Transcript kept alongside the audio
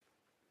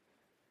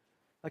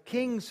A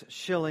king's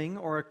shilling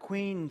or a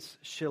queen's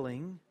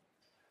shilling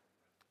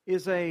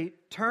is a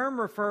term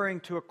referring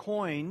to a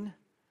coin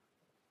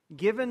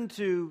given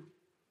to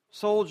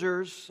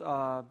soldiers,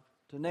 to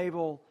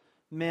naval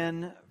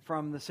men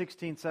from the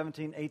 16th,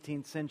 17th,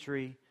 18th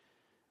century,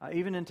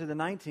 even into the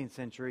 19th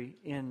century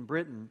in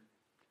Britain.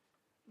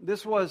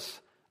 This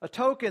was a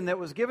token that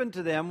was given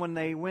to them when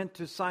they went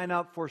to sign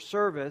up for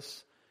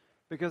service,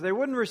 because they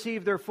wouldn't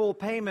receive their full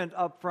payment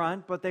up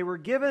front, but they were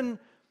given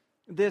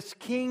this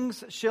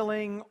king's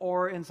shilling,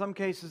 or in some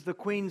cases the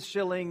queen's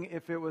shilling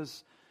if it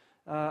was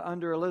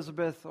under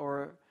Elizabeth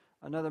or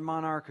another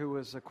monarch who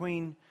was a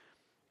queen.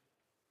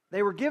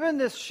 They were given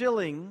this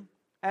shilling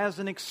as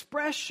an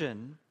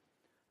expression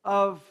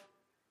of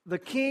the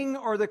king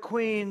or the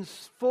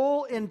queen's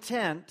full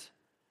intent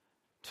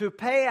to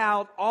pay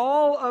out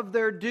all of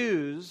their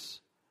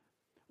dues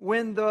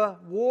when the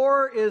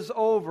war is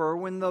over,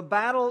 when the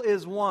battle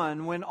is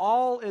won, when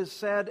all is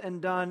said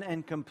and done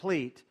and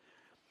complete.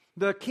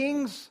 The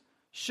king's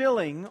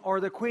shilling or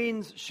the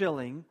queen's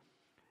shilling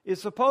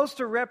is supposed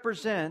to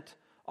represent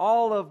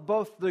all of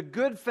both the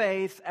good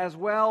faith as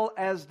well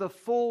as the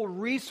full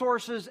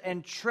resources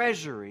and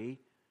treasury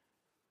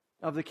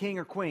of the king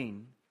or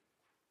queen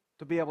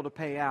to be able to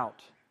pay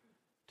out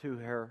to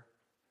her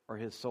or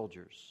his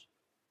soldiers.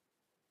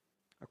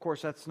 Of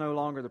course, that's no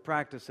longer the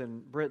practice in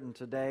Britain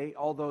today,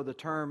 although the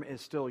term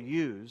is still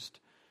used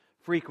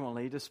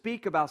frequently to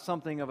speak about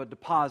something of a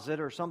deposit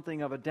or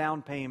something of a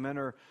down payment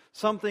or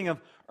something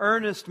of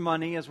earnest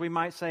money, as we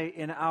might say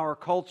in our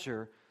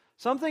culture,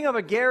 something of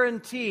a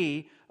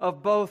guarantee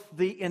of both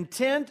the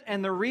intent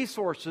and the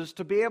resources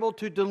to be able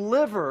to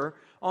deliver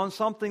on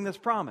something that's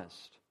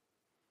promised.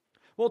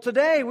 Well,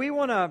 today we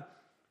want to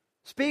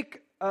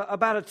speak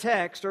about a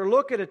text, or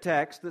look at a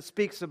text that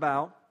speaks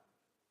about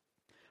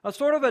a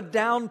sort of a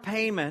down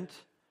payment,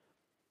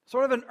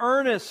 sort of an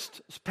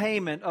earnest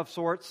payment of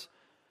sorts,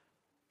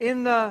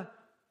 in the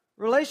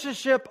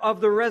relationship of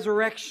the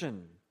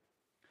resurrection.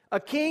 A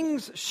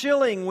king's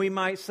shilling, we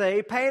might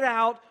say, paid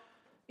out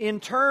in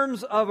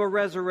terms of a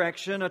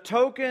resurrection, a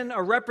token,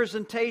 a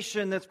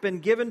representation that's been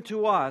given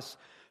to us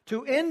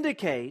to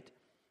indicate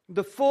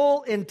the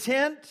full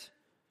intent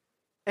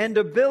and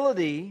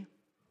ability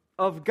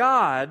of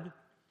God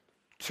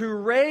to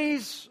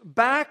raise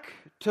back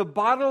to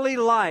bodily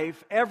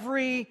life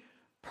every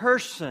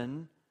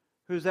person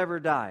who's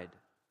ever died.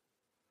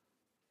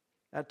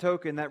 That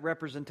token, that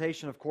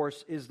representation, of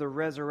course, is the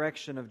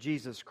resurrection of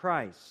Jesus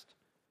Christ.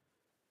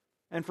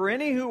 And for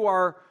any who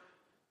are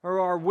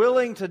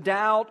willing to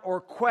doubt or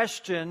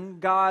question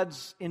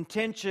God's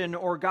intention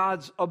or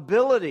God's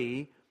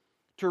ability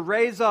to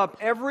raise up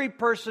every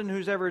person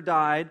who's ever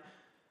died,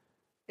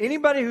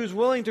 anybody who's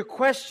willing to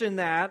question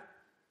that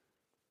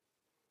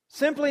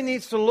simply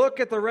needs to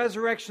look at the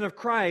resurrection of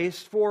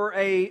Christ for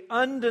an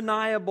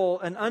undeniable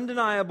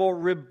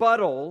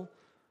rebuttal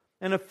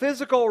and a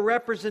physical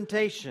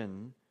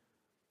representation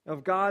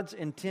of God's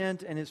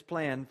intent and His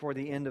plan for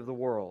the end of the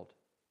world.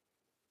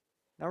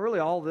 Now, really,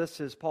 all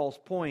this is Paul's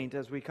point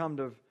as we come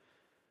to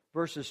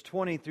verses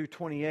 20 through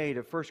 28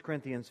 of 1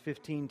 Corinthians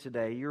 15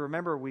 today. You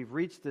remember we've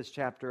reached this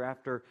chapter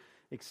after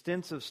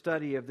extensive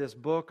study of this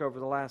book over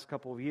the last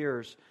couple of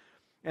years,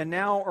 and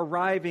now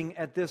arriving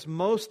at this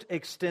most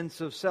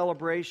extensive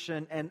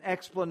celebration and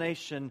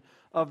explanation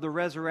of the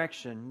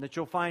resurrection that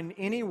you'll find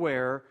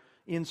anywhere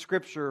in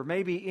Scripture,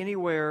 maybe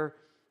anywhere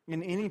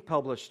in any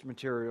published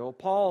material.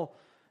 Paul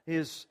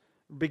is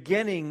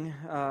began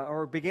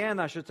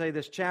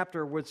this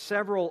chapter with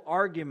several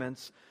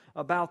arguments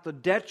about the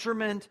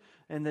detriment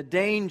and the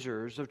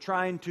dangers of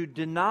trying to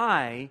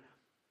deny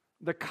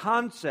the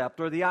concept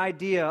or the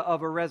idea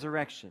of a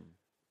resurrection.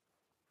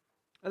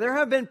 There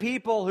have been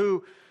people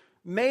who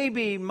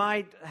maybe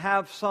might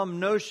have some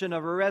notion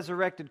of a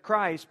resurrected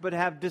Christ, but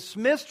have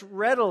dismissed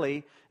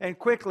readily and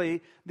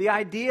quickly the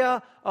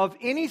idea of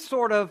any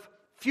sort of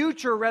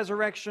future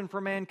resurrection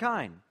for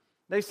mankind.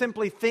 They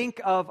simply think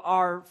of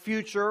our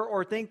future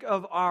or think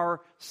of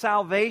our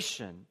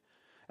salvation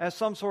as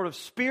some sort of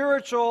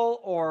spiritual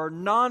or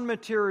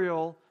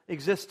non-material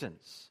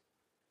existence.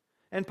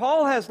 And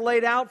Paul has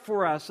laid out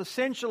for us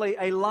essentially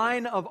a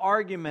line of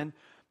argument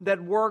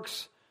that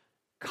works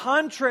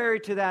contrary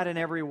to that in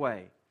every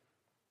way.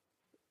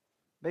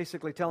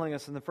 Basically telling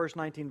us in the first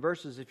 19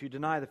 verses, if you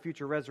deny the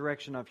future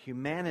resurrection of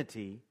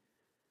humanity,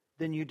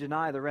 then you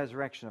deny the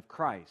resurrection of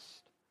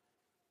Christ.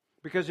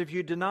 Because if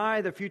you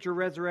deny the future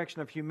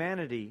resurrection of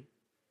humanity,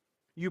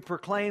 you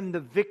proclaim the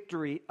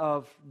victory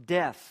of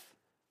death.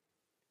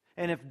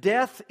 And if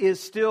death is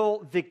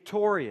still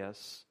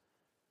victorious,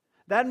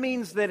 that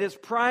means that its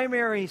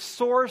primary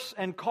source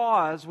and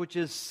cause, which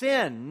is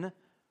sin,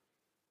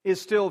 is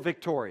still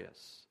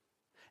victorious.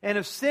 And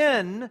if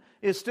sin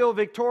is still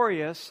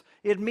victorious,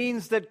 it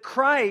means that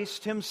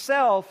Christ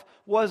Himself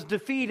was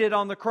defeated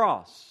on the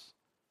cross.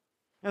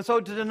 And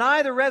so to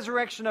deny the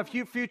resurrection of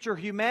future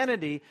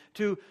humanity,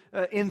 to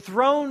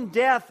enthrone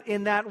death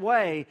in that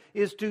way,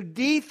 is to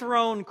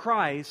dethrone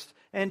Christ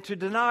and to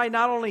deny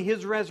not only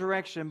His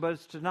resurrection, but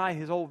it's to deny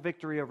His whole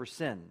victory over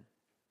sin.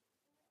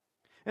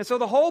 And so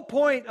the whole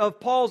point of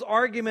Paul's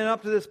argument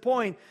up to this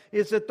point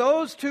is that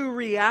those two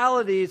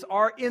realities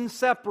are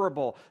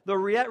inseparable. The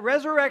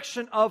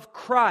resurrection of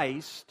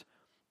Christ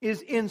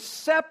is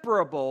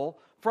inseparable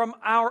from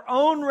our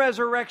own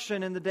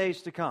resurrection in the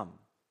days to come.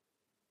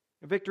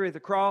 The victory of the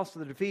cross,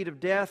 the defeat of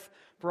death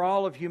for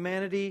all of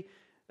humanity,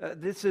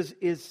 this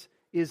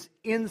is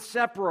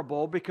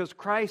inseparable because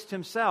Christ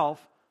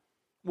Himself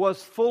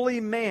was fully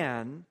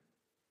man,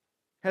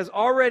 has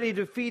already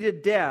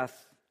defeated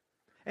death,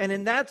 and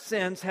in that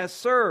sense has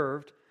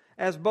served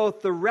as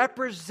both the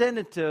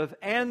representative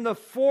and the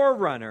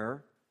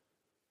forerunner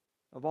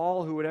of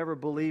all who would ever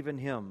believe in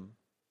Him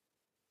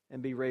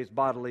and be raised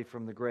bodily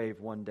from the grave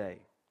one day.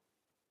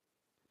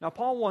 Now,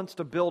 Paul wants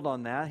to build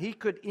on that. He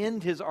could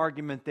end his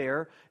argument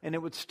there, and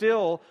it would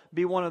still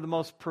be one of the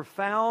most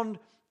profound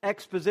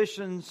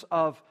expositions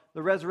of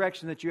the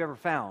resurrection that you ever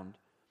found.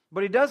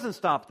 But he doesn't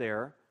stop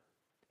there.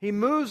 He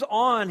moves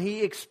on.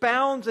 He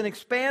expounds and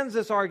expands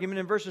this argument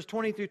in verses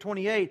 20 through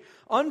 28,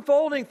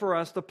 unfolding for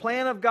us the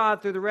plan of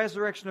God through the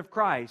resurrection of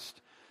Christ.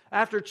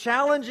 After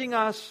challenging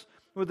us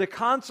with the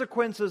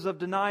consequences of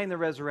denying the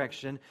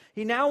resurrection,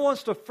 he now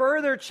wants to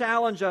further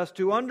challenge us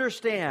to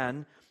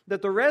understand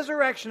that the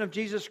resurrection of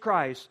Jesus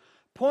Christ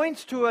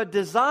points to a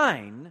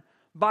design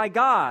by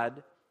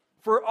God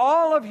for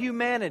all of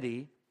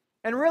humanity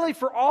and really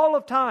for all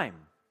of time.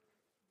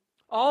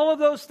 All of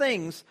those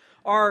things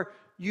are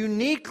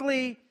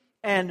uniquely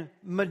and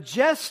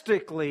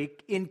majestically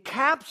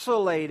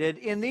encapsulated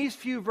in these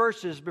few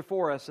verses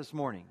before us this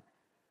morning.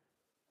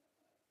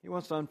 He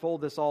wants to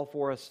unfold this all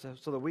for us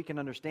so that we can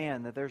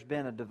understand that there's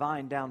been a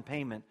divine down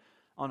payment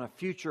on a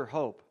future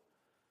hope,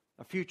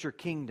 a future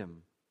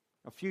kingdom,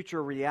 a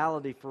future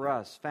reality for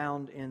us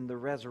found in the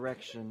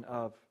resurrection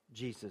of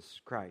Jesus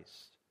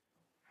Christ.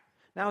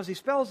 Now, as he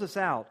spells this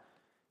out,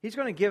 he's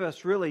going to give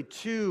us really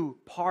two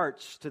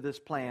parts to this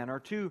plan, or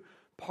two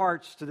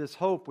parts to this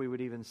hope, we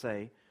would even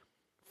say.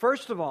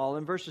 First of all,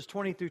 in verses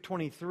 20 through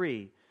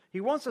 23,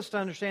 he wants us to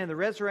understand the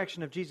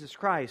resurrection of Jesus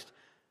Christ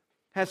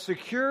has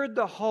secured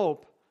the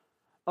hope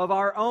of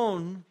our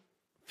own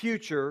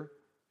future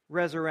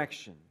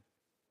resurrection.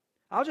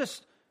 I'll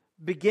just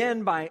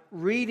begin by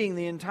reading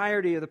the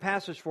entirety of the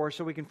passage for us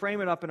so we can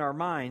frame it up in our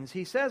minds.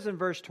 He says in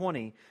verse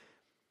 20,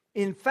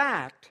 "In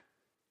fact,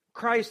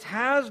 Christ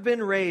has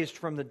been raised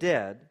from the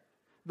dead,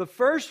 the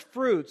first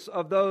fruits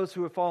of those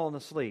who have fallen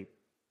asleep.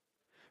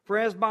 For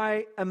as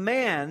by a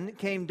man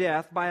came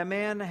death, by a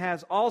man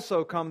has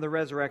also come the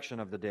resurrection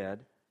of the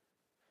dead.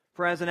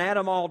 For as in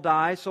Adam all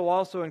die, so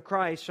also in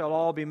Christ shall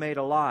all be made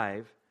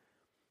alive,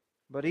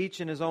 but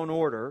each in his own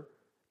order,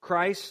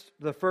 Christ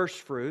the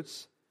first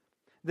fruits,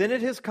 then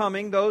at His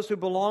coming those who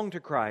belong to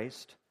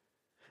Christ.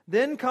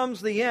 Then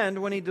comes the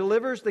end when He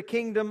delivers the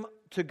kingdom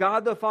to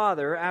God the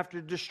Father after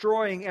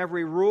destroying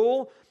every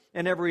rule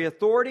and every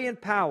authority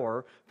and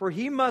power, for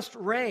He must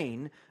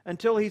reign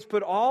until He's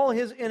put all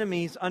His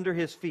enemies under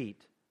His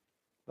feet.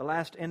 The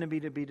last enemy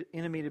to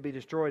be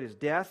destroyed is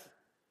death,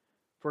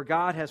 for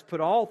God has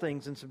put all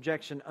things in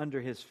subjection under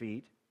His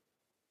feet."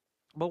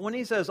 But when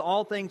he says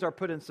all things are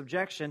put in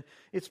subjection,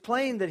 it's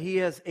plain that He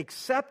has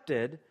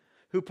accepted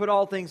who put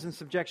all things in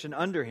subjection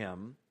under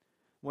Him.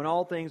 When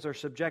all things are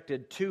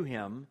subjected to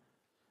Him,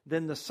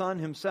 then the Son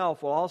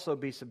Himself will also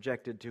be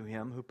subjected to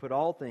Him who put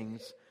all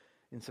things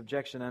in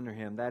subjection under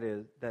Him. That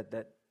is,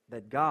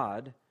 that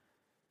God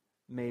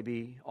may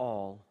be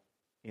all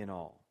in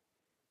all.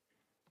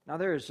 Now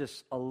there is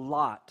just a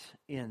lot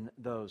in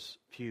those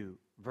few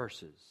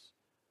verses.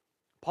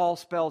 Paul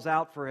spells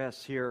out for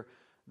us here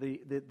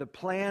the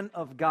plan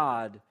of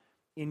God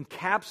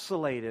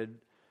encapsulated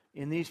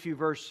in these few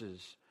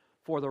verses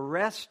for the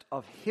rest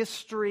of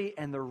history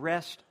and the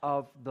rest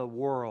of the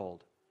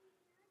world.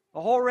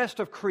 The whole rest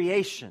of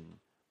creation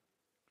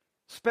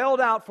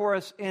spelled out for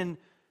us in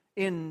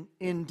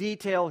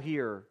detail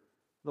here,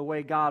 the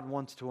way God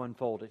wants to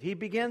unfold it. He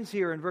begins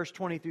here in verse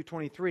 20 through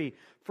 23,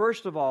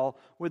 first of all,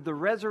 with the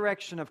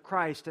resurrection of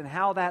Christ and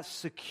how that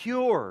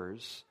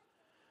secures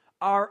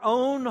our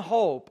own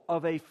hope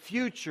of a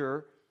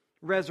future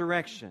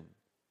resurrection.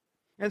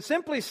 And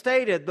simply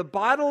stated, the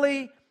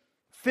bodily,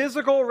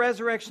 physical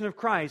resurrection of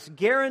Christ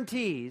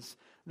guarantees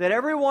that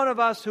every one of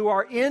us who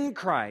are in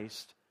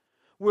Christ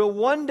will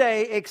one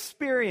day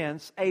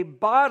experience a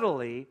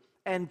bodily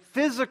and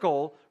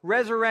physical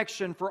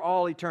resurrection for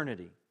all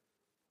eternity.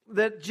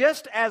 That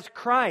just as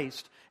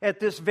Christ, at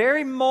this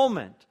very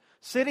moment,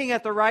 sitting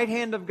at the right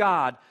hand of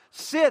God,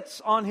 sits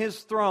on His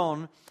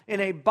throne in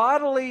a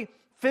bodily,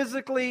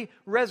 physically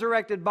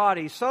resurrected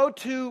body, so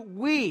too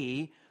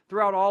we,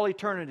 throughout all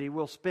eternity,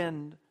 will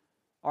spend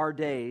our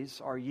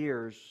days, our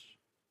years,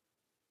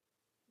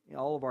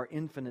 all of our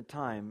infinite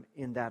time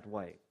in that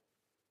way.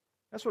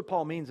 That's what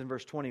Paul means in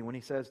verse 20 when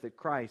he says that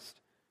Christ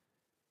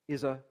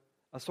is a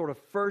sort of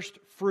first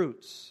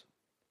fruits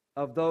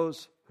of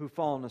those who've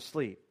fallen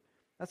asleep.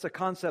 That's a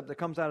concept that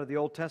comes out of the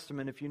Old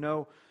Testament. If you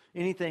know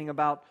anything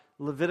about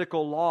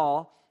Levitical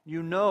law,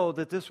 you know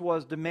that this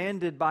was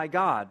demanded by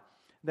God.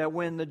 That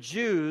when the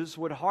Jews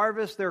would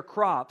harvest their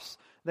crops,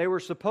 they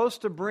were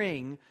supposed to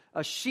bring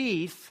a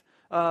sheaf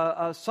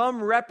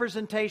some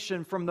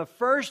representation from the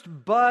first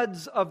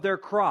buds of their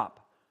crop.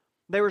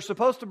 They were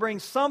supposed to bring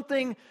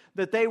something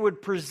that they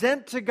would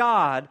present to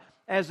God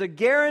as a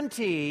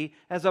guarantee,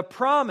 as a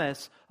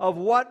promise of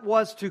what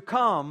was to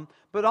come,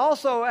 but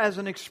also as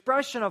an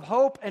expression of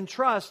hope and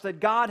trust that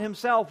God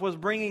Himself was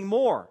bringing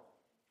more.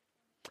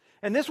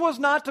 And this was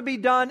not to be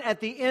done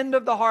at the end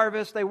of the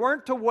harvest. They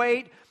weren't to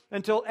wait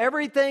until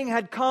everything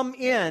had come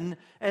in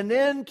and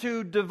then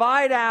to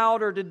divide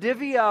out or to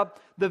divvy up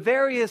the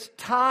various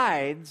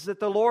tithes that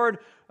the Lord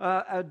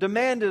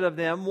demanded of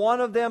them, one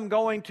of them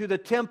going to the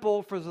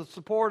temple for the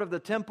support of the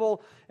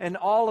temple and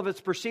all of its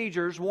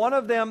procedures, one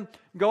of them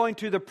going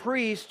to the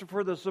priest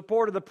for the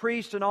support of the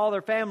priest and all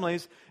their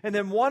families, and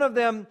then one of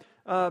them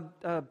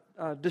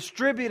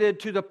distributed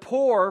to the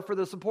poor for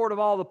the support of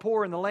all the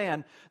poor in the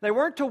land. They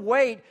weren't to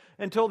wait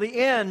until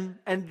the end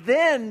and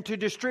then to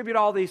distribute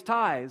all these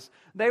tithes.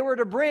 They were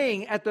to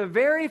bring at the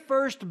very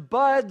first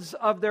buds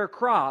of their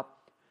crop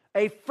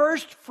a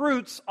first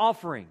fruits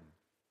offering.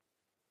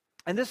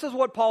 And this is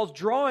what Paul's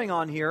drawing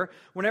on here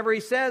whenever he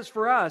says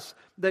for us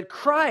that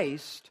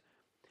Christ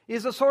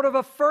is a sort of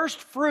a first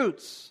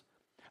fruits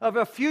of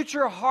a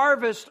future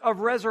harvest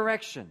of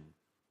resurrection.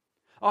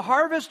 A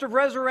harvest of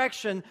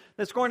resurrection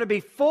that's going to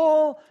be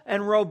full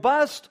and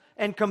robust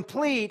and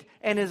complete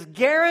and is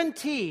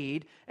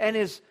guaranteed and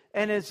is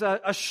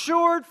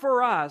assured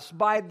for us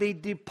by the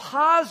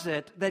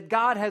deposit that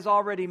God has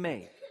already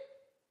made.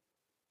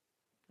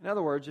 In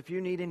other words, if you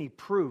need any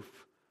proof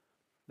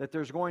that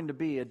there's going to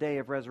be a day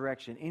of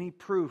resurrection, any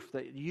proof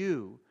that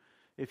you,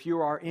 if you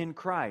are in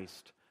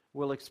Christ,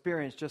 will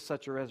experience just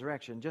such a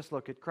resurrection, just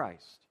look at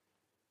Christ.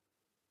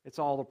 It's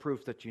all the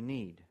proof that you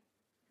need.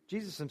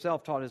 Jesus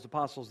Himself taught His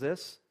apostles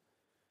this.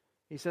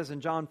 He says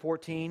in John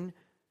 14,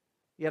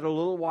 "Yet a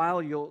little while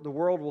the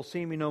world will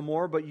see me no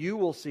more, but you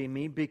will see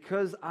me.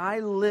 Because I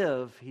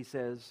live," He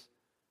says,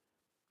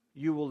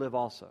 "you will live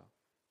also."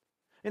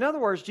 In other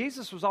words,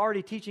 Jesus was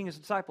already teaching His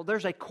disciples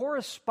there's a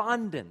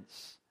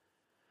correspondence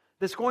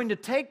that's going to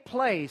take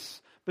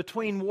place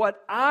between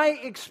what I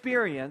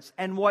experience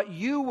and what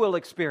you will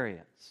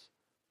experience.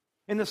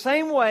 In the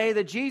same way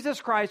that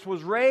Jesus Christ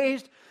was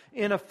raised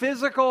in a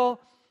physical,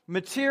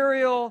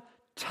 material,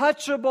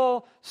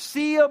 touchable,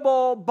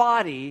 seeable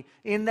body,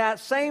 in that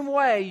same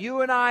way, you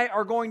and I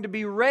are going to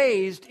be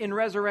raised in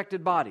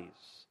resurrected bodies.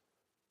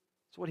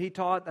 That's what He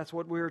taught. That's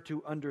what we're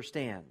to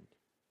understand.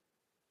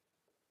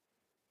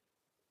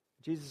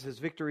 Jesus'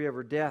 victory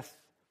over death,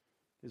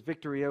 His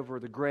victory over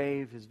the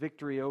grave, His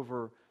victory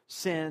over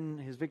sin,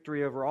 His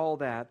victory over all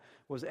that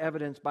was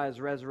evidenced by His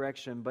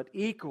resurrection, but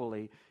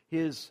equally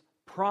His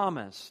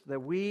promise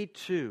that we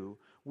too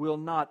will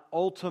not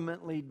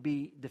ultimately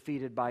be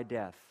defeated by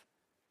death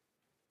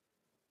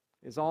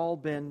has all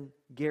been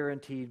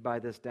guaranteed by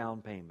this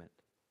down payment.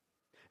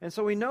 And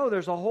so we know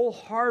there's a whole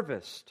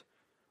harvest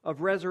of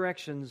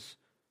resurrections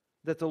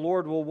that the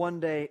Lord will one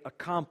day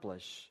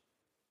accomplish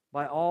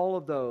by all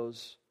of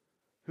those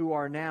who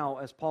are now,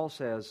 as Paul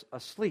says,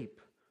 asleep,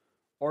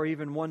 or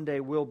even one day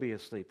will be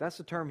asleep. That's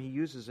the term he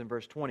uses in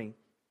verse 20.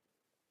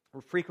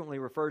 It frequently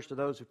refers to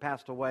those who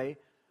passed away,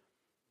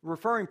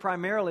 referring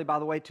primarily, by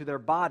the way, to their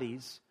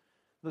bodies.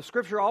 The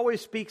Scripture always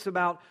speaks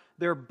about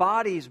their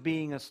bodies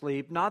being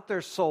asleep, not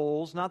their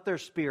souls, not their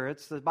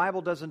spirits. The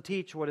Bible doesn't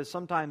teach what is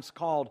sometimes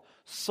called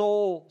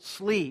soul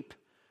sleep.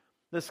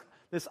 This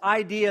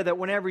idea that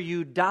whenever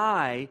you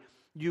die,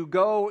 you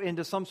go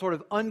into some sort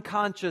of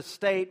unconscious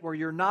state where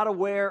you're not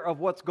aware of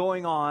what's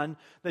going on,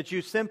 that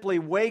you simply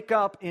wake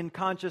up in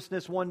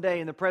consciousness one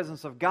day in the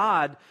presence of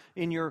God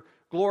in your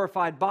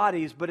glorified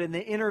bodies, but in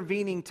the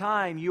intervening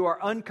time you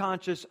are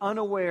unconscious,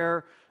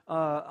 unaware,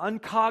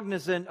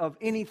 uncognizant of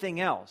anything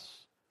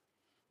else.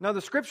 Now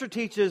the Scripture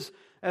teaches,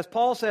 as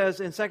Paul says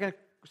in 2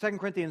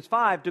 Corinthians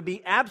 5, to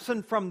be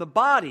absent from the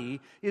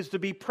body is to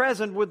be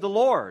present with the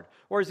Lord.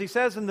 Or as he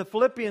says in the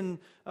Philippian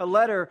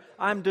letter,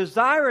 I'm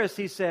desirous,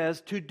 he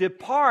says, to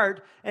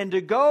depart and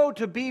to go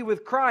to be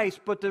with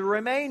Christ, but to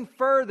remain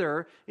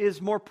further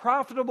is more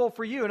profitable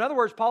for you. In other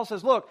words, Paul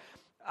says, look,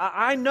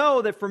 I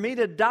know that for me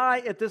to die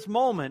at this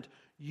moment,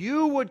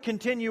 you would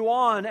continue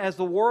on as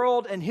the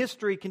world and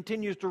history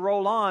continues to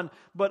roll on,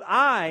 but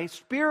I,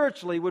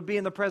 spiritually, would be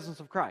in the presence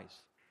of Christ.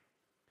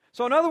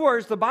 So in other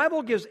words, the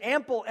Bible gives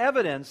ample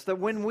evidence that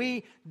when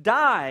we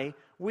die,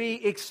 we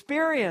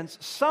experience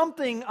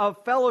something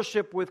of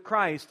fellowship with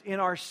Christ in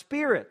our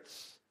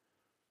spirits.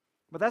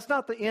 But that's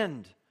not the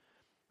end.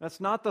 That's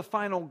not the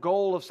final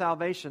goal of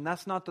salvation.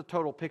 That's not the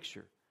total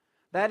picture.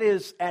 That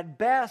is, at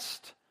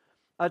best,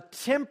 a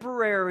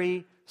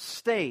temporary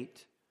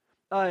state,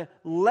 a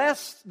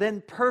less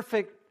than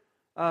perfect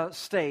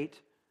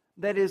state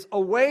that is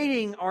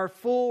awaiting our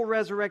full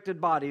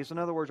resurrected bodies, in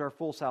other words, our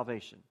full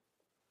salvation.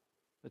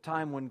 The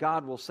time when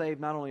God will save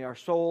not only our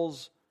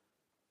souls,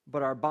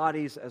 but our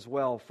bodies as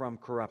well from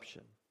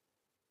corruption.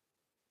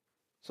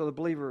 So the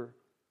believer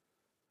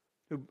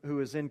who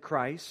is in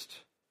Christ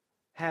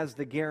has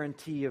the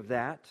guarantee of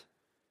that.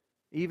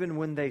 Even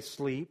when they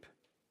sleep,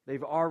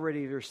 they've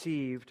already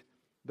received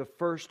the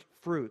first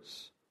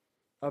fruits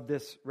of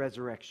this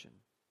resurrection.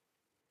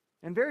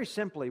 And very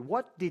simply,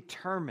 what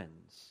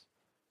determines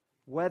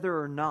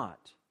whether or not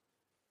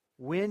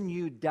when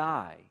you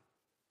die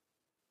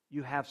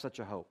you have such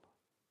a hope?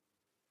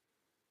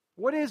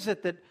 What is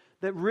it that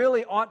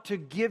really ought to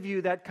give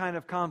you that kind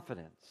of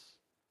confidence?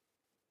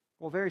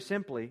 Well, very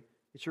simply,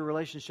 it's your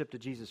relationship to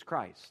Jesus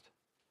Christ.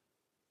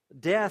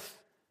 Death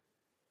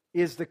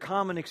is the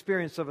common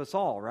experience of us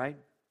all, right?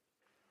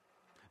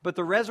 But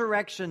the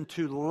resurrection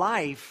to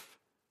life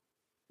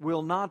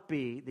will not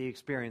be the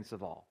experience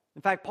of all.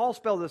 In fact, Paul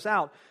spelled this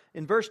out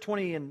in verse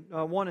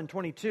 21 and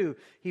 22.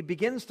 He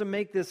begins to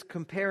make this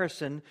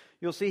comparison.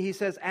 You'll see he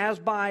says, as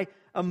by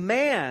a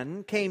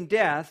man came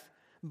death,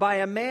 by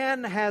a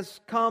man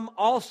has come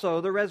also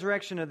the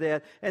resurrection of the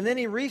dead. And then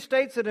he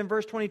restates it in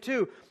verse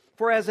 22.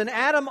 For as in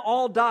Adam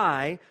all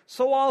die,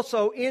 so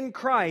also in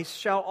Christ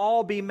shall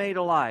all be made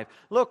alive.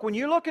 Look, when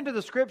you look into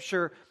the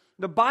Scripture,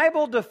 the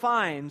Bible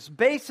defines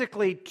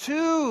basically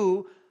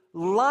two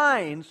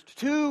lines,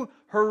 two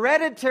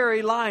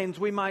hereditary lines,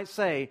 we might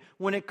say,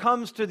 when it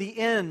comes to the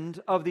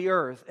end of the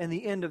earth and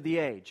the end of the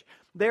age.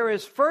 There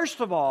is,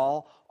 first of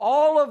all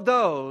of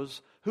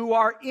those who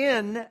are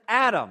in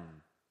Adam.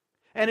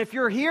 And if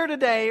you're here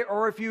today,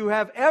 or if you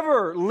have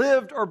ever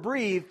lived or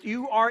breathed,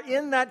 you are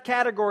in that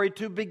category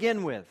to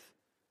begin with.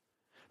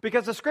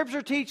 Because the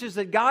Scripture teaches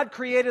that God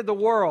created the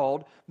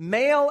world,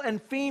 male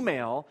and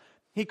female.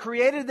 He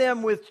created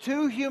them with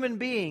two human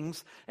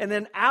beings, and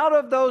then out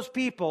of those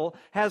people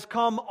has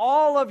come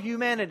all of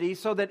humanity,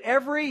 so that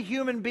every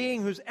human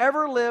being who's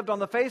ever lived on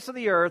the face of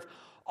the earth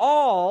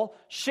all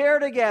share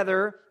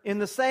together in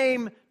the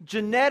same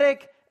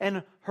genetic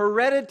and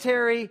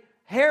hereditary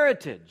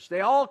heritage. They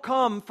all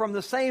come from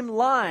the same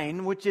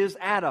line, which is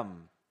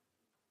Adam.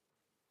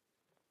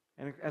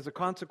 And as a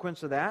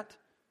consequence of that,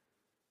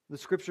 the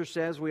Scripture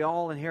says we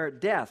all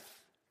inherit death.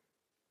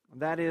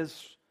 That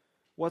is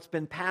what's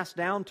been passed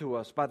down to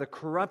us by the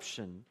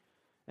corruption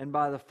and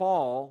by the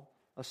fall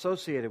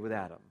associated with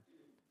Adam.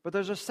 But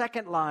there's a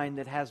second line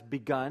that has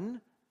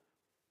begun,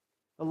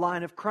 a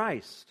line of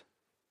Christ.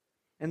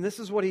 And this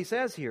is what he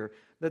says here,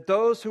 that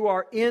those who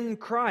are in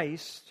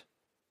Christ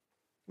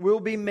will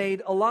be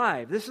made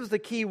alive. This is the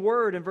key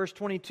word in verse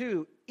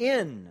 22,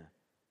 in.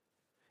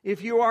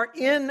 If you are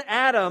in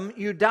Adam,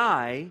 you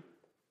die.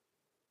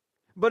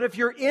 But if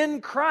you're in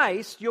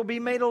Christ, you'll be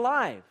made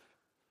alive.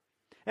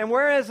 And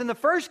whereas in the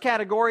first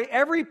category,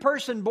 every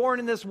person born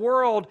in this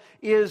world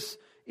is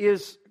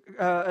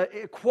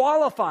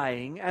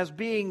qualifying as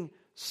being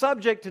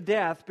subject to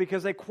death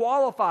because they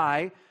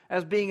qualify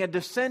as being a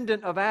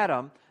descendant of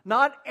Adam,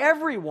 not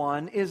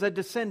everyone is a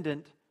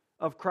descendant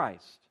of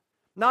Christ.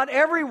 Not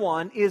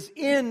everyone is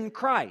in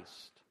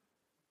Christ.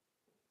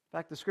 In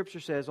fact, the Scripture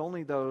says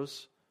only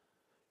those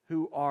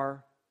who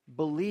are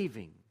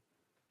believing,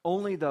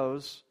 only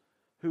those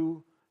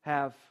who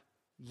have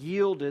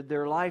yielded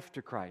their life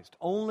to Christ,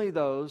 only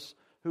those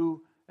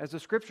who, as the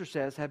Scripture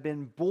says, have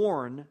been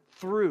born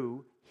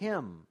through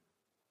Him.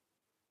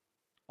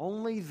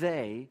 Only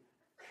they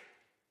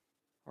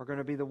are going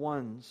to be the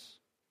ones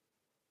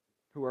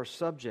who are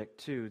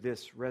subject to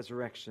this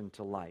resurrection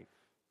to life.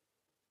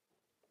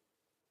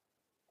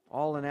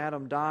 All in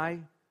Adam die,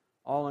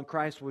 all in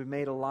Christ will be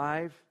made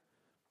alive,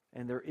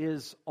 and there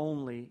is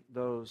only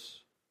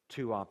those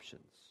two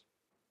options.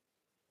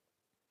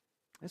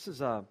 This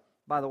is,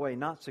 by the way,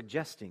 not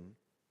suggesting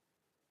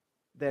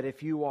that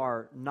if you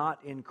are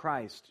not in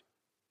Christ,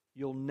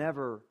 you'll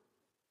never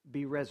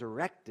be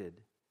resurrected.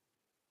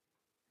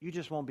 You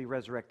just won't be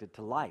resurrected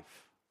to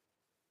life.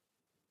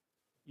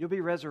 You'll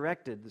be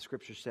resurrected, the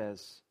Scripture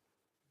says,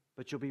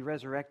 but you'll be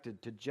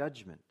resurrected to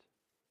judgment.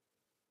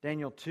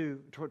 Daniel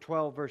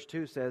 12 verse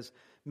 2 says,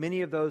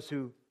 many of those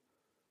who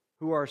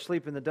are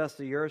asleep in the dust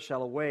of the earth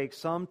shall awake,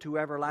 some to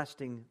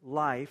everlasting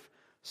life,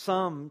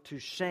 some to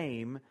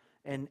shame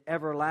and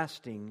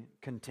everlasting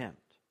contempt.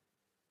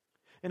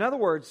 In other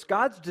words,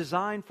 God's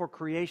design for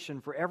creation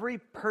for every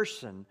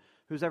person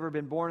who's ever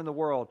been born in the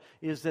world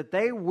is that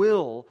they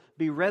will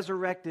be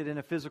resurrected in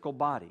a physical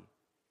body.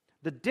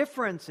 The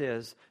difference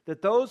is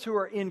that those who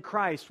are in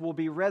Christ will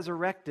be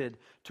resurrected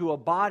to a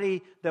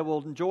body that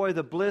will enjoy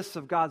the bliss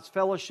of God's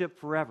fellowship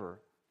forever.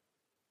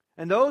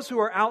 And those who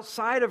are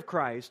outside of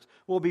Christ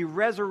will be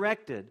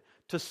resurrected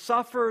to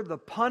suffer the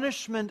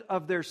punishment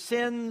of their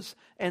sins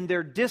and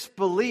their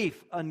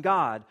disbelief in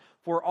God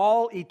for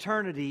all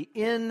eternity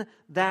in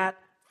that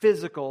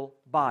physical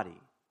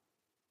body.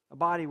 A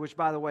body which,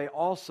 by the way,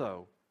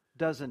 also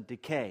doesn't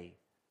decay.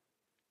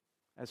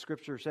 As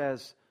Scripture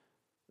says,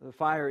 the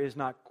fire is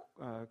not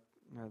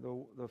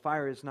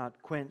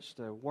quenched,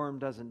 the worm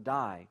doesn't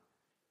die.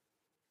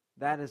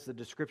 That is the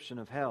description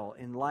of hell.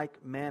 In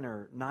like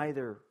manner,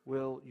 neither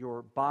will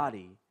your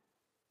body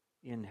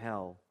in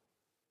hell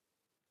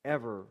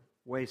ever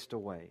waste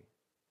away.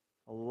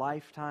 A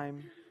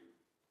lifetime,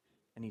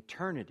 an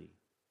eternity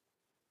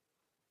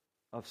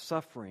of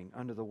suffering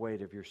under the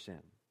weight of your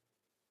sin.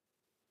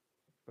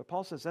 But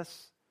Paul says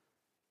that's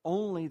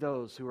only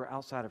those who are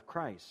outside of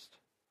Christ.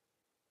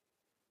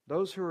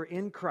 Those who are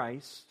in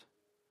Christ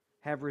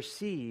have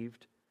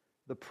received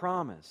the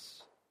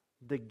promise,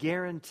 the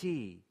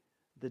guarantee,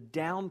 the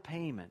down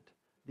payment,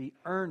 the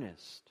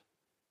earnest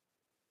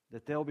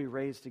that they'll be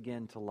raised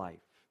again to life.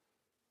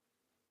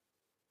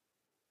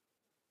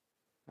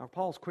 Now,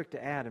 Paul's quick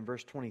to add in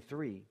verse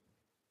 23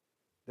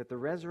 that the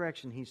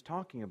resurrection he's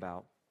talking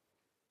about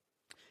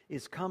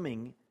is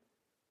coming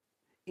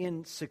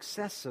in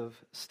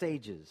successive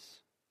stages.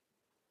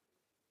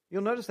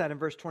 You'll notice that in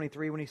verse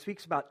 23 when he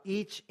speaks about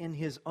each in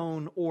his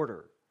own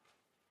order.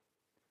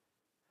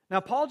 Now,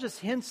 Paul just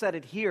hints at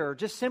it here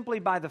just simply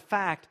by the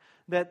fact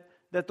that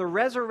the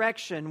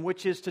resurrection,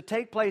 which is to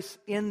take place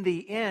in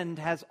the end,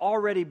 has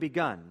already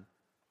begun.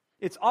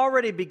 It's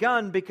already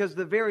begun because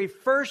the very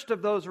first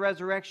of those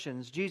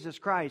resurrections, Jesus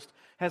Christ,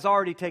 has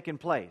already taken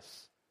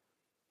place.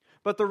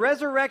 But the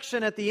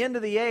resurrection at the end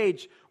of the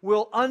age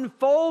will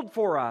unfold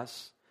for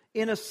us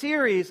in a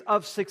series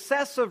of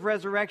successive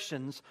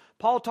resurrections.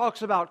 Paul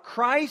talks about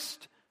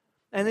Christ,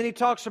 and then he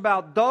talks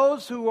about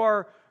those who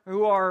are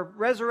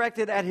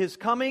resurrected at His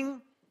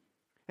coming.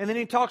 And then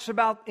he talks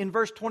about, in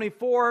verse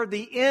 24,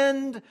 the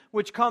end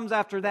which comes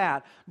after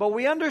that. But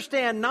we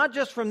understand, not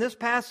just from this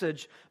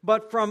passage,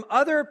 but from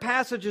other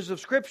passages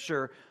of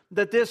Scripture,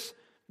 that this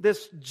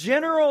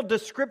general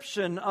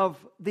description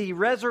of the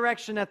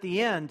resurrection at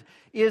the end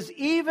is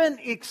even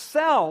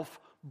itself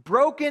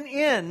broken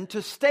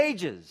into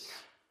stages.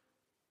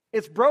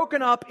 It's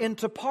broken up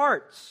into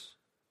parts.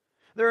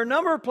 There are a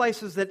number of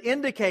places that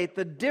indicate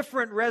the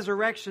different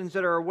resurrections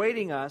that are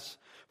awaiting us.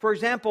 For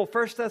example,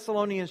 1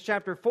 Thessalonians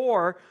chapter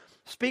 4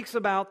 speaks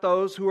about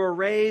those who are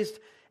raised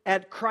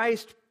at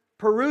Christ's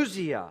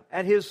parousia,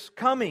 at His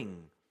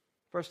coming.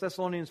 1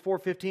 Thessalonians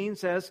 4:15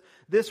 says,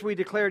 "This we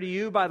declare to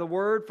you by the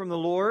word from the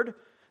Lord,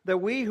 that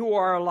we who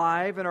are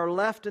alive and are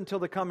left until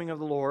the coming of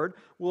the Lord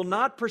will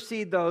not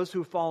precede those who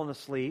have fallen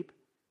asleep.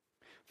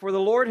 For the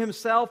Lord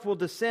Himself will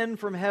descend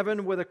from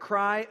heaven with a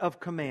cry of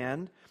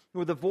command,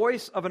 with the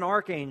voice of an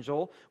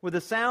archangel, with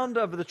the sound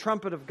of the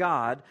trumpet of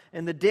God,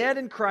 and the dead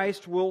in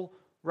Christ will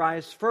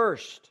rise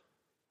first.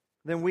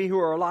 Then we who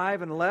are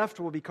alive and left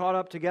will be caught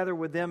up together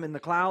with them in the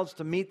clouds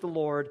to meet the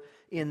Lord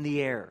in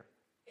the air."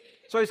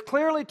 So he's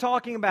clearly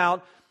talking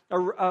about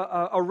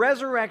a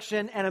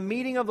resurrection and a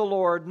meeting of the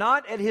Lord,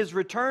 not at His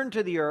return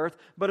to the earth,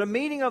 but a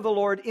meeting of the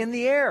Lord in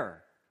the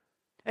air.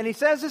 And he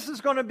says this is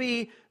going to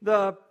be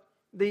the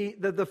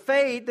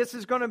fate, this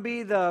is going to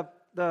be the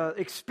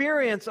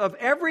experience of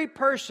every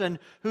person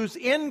who's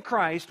in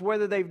Christ,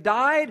 whether they've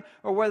died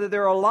or whether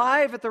they're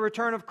alive at the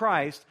return of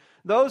Christ.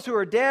 Those who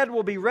are dead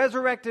will be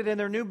resurrected in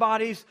their new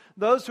bodies.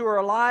 Those who are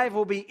alive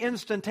will be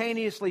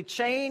instantaneously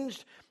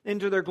changed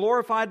into their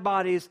glorified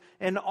bodies.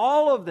 And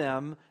all of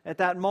them at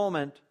that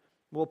moment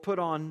will put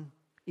on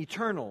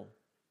eternal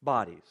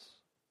bodies.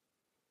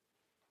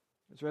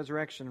 This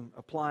resurrection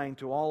applying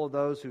to all of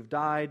those who've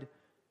died,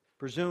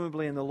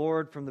 presumably in the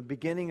Lord, from the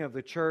beginning of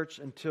the church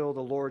until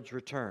the Lord's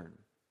return.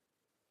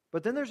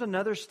 But then there's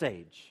another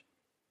stage.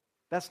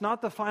 That's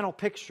not the final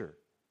picture.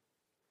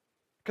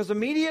 Because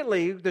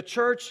immediately, the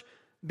church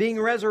being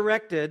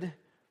resurrected,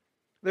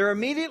 there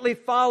immediately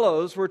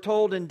follows, we're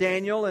told in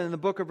Daniel and in the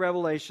book of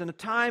Revelation, a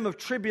time of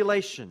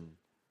tribulation.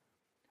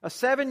 A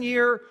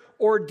 7-year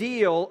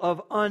ordeal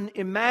of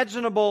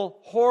unimaginable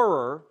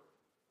horror.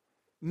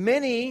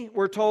 Many,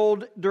 we're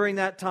told during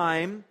that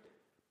time,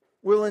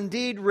 will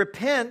indeed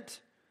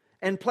repent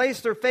and place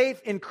their faith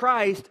in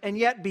Christ and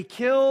yet be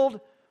killed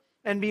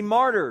and be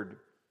martyred.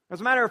 As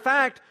a matter of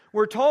fact,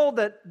 we're told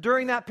that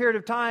during that period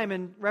of time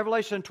in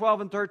Revelation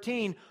 12 and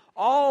 13,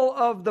 all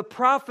of the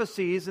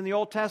prophecies in the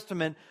Old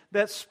Testament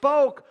that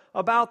spoke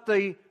about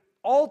the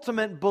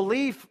ultimate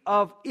belief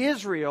of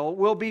Israel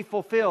will be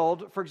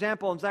fulfilled. For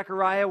example, in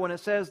Zechariah, when it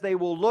says they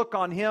will look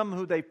on Him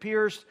who they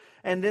pierced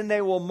and then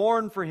they will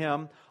mourn for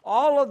Him,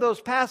 all of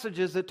those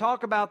passages that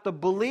talk about the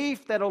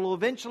belief that will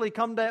eventually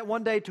come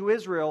one day to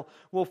Israel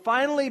will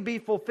finally be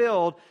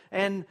fulfilled,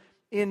 and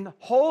in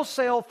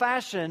wholesale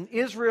fashion,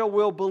 Israel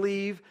will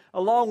believe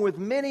along with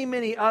many,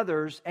 many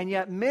others, and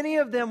yet many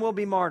of them will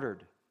be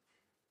martyred.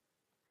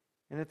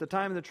 And at the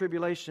time of the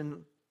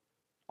tribulation,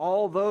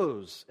 all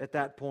those at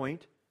that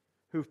point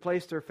who've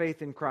placed their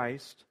faith in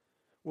Christ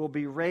will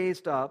be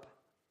raised up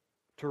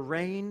to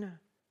reign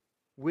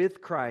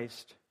with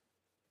Christ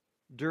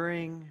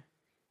during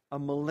a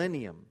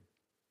millennium.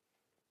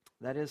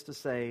 That is to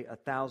say, a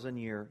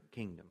 1,000-year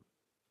kingdom.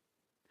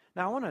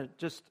 Now, I want to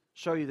just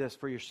show you this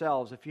for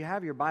yourselves. If you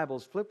have your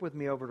Bibles, flip with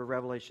me over to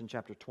Revelation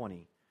chapter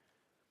 20.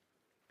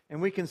 And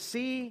we can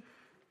see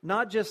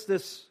not just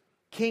this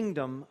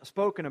kingdom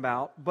spoken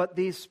about, but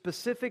these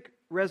specific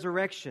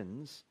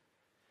resurrections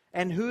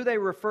and who they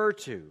refer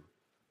to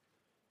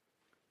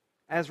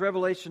as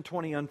Revelation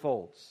 20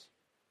 unfolds.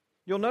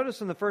 You'll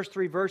notice in the first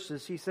 3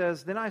 verses, he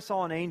says, "Then I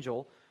saw an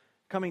angel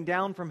coming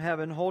down from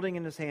heaven, holding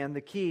in his hand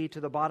the key to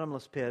the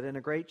bottomless pit and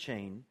a great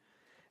chain.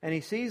 And he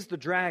seized the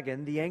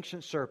dragon, the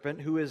ancient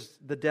serpent, who is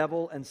the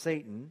devil and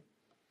Satan,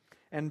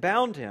 and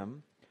bound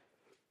him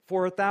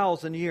for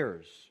 1,000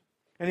 years.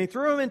 And he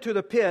threw him into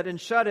the pit and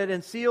shut it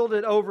and sealed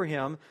it over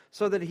him,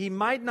 so that he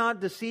might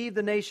not deceive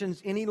the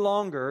nations any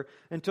longer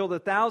until the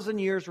 1,000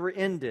 years were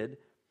ended.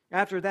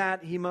 After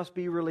that, he must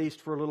be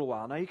released for a little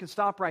while. Now, you can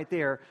stop right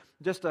there.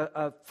 Just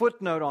a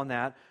footnote on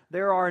that.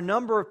 There are a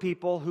number of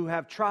people who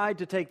have tried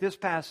to take this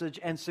passage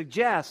and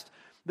suggest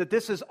that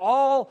this is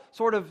all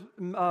sort of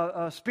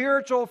a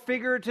spiritual,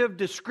 figurative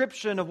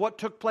description of what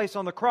took place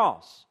on the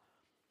cross.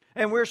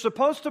 And we're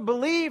supposed to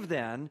believe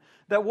then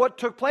that what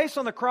took place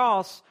on the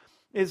cross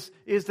is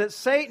that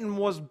Satan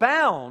was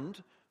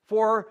bound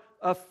for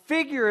a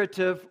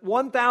figurative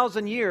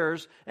 1,000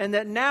 years, and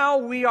that now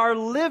we are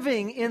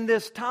living in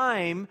this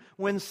time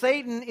when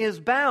Satan is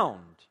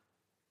bound.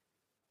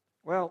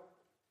 Well,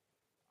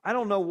 I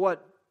don't know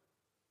what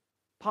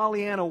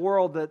Pollyanna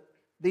world that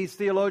these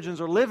theologians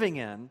are living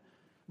in,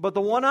 but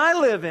the one I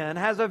live in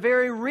has a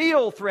very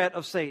real threat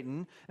of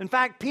Satan. In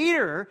fact,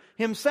 Peter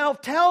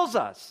himself tells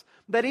us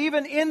that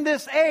even in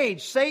this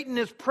age, Satan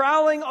is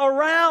prowling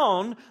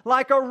around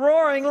like a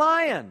roaring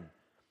lion.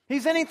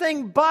 He's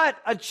anything but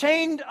a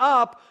chained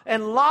up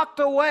and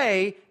locked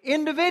away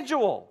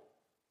individual.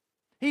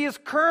 He is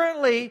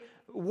currently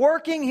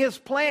working his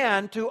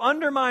plan to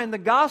undermine the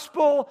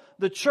gospel,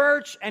 the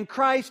church, and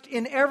Christ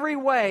in every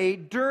way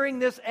during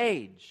this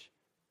age.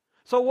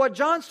 So what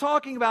John's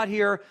talking about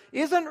here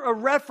isn't a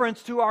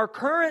reference to our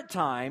current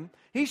time.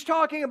 He's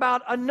talking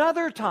about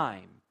another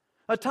time.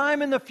 A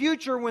time in the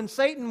future when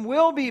Satan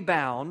will be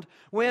bound,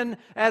 when,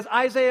 as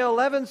Isaiah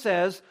 11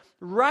 says,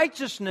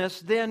 righteousness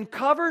then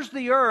covers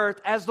the earth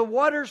as the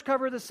waters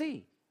cover the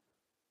sea.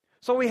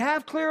 So we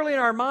have clearly in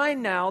our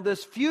mind now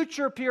this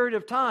future period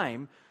of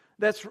time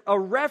that's a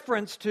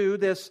reference to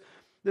this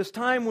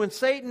time when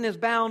Satan is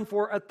bound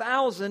for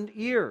 1,000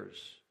 years.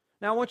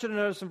 Now I want you to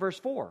notice in verse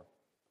 4.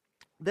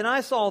 Then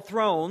I saw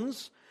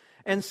thrones,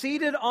 and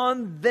seated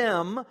on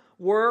them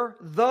were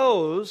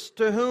those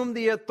to whom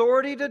the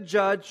authority to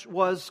judge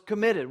was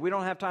committed. We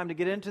don't have time to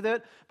get into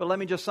that, but let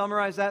me just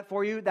summarize that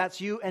for you. That's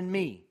you and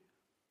me.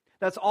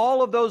 That's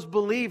all of those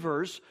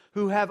believers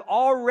who have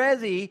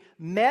already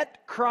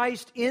met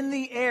Christ in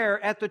the air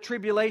at the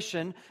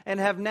tribulation and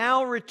have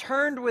now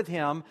returned with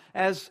Him,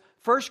 as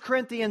 1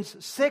 Corinthians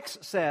 6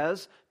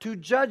 says, to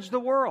judge the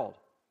world.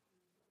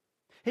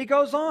 He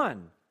goes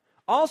on.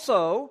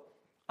 Also,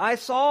 I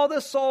saw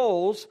the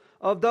souls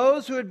of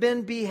those who had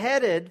been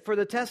beheaded for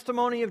the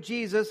testimony of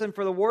Jesus and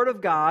for the word of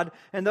God,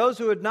 and those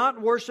who had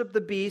not worshipped the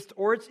beast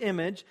or its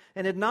image,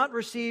 and had not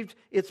received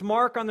its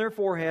mark on their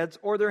foreheads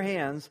or their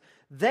hands.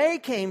 They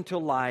came to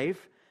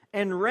life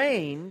and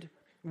reigned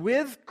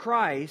with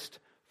Christ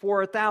for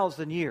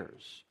 1,000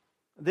 years.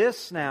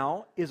 This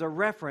now is a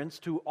reference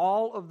to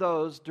all of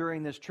those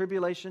during this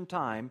tribulation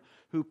time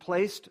who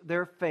placed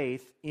their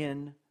faith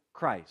in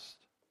Christ.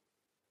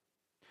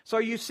 So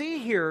you see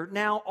here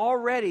now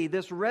already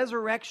this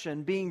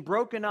resurrection being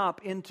broken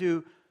up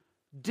into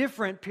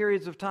different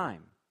periods of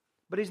time.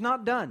 But He's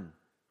not done.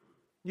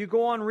 You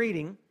go on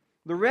reading.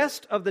 The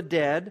rest of the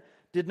dead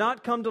did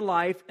not come to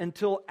life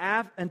until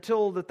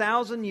the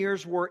 1,000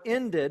 years were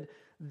ended.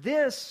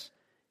 This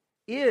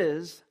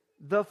is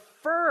the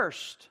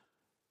first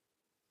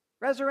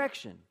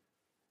resurrection.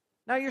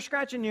 Now you're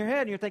scratching your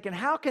head and you're thinking,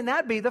 how can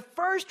that be the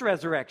first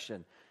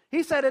resurrection?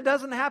 He said it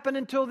doesn't happen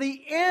until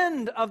the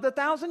end of the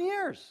 1,000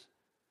 years.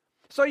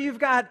 So you've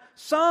got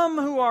some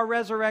who are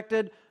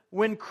resurrected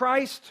when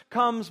Christ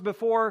comes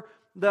before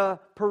the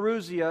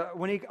Parousia,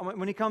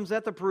 when he comes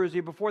at the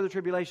Parousia before the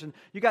tribulation.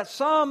 You got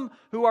some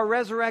who are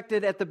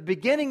resurrected at the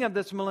beginning of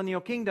this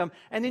millennial kingdom,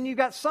 and then you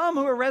got some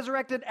who are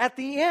resurrected at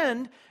the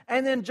end,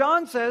 and then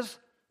John says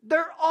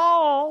they're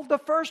all the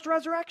first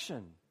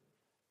resurrection.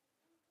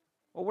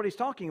 Well, what he's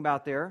talking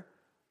about there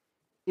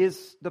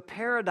is the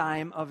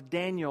paradigm of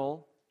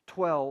Daniel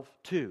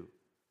 12:2.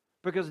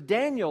 Because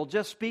Daniel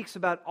just speaks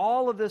about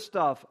all of this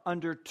stuff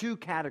under two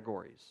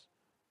categories.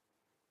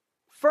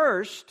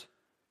 First,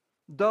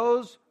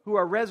 those who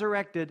are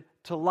resurrected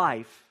to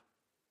life.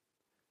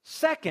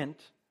 Second,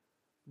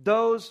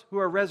 those who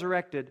are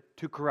resurrected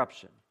to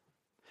corruption.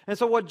 And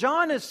so what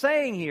John is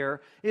saying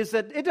here is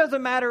that it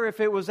doesn't matter if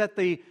it was at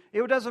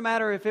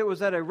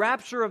a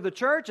rapture of the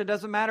church, it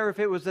doesn't matter if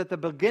it was at the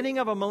beginning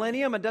of a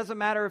millennium, it doesn't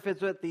matter if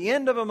it's at the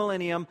end of a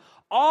millennium.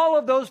 All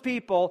of those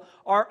people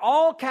are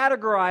all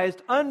categorized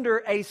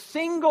under a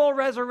single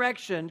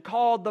resurrection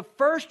called the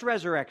first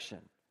resurrection.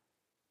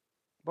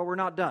 But we're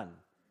not done.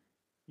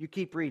 You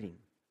keep reading.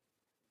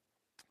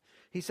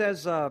 He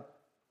says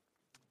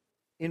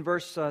in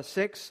verse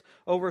 6,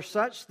 over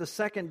such the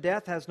second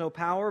death has no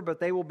power, but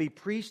they will be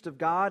priests of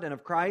God and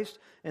of Christ,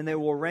 and they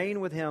will reign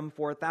with Him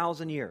for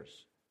 1,000 years.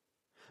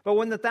 But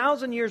when the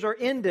 1,000 years are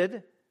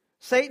ended,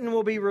 Satan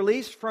will be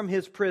released from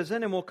his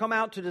prison and will come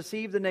out to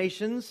deceive the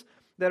nations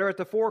that are at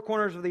the four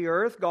corners of the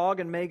earth, Gog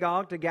and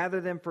Magog, to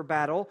gather them for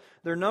battle.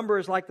 Their number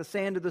is like the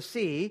sand of the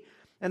sea.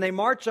 And they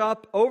march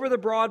up over the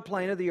broad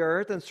plain of the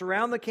earth and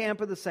surround the camp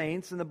of the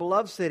saints in the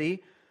beloved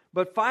city.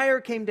 But fire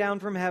came down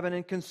from heaven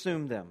and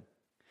consumed them.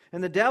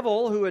 And the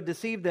devil who had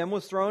deceived them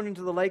was thrown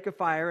into the lake of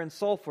fire and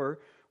sulfur,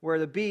 where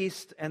the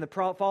beast and the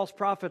false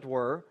prophet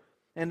were,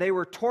 and they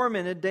were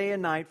tormented day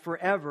and night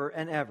forever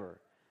and ever.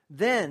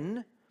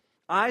 Then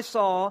I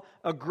saw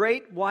a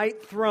great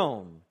white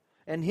throne,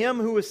 and Him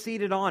who was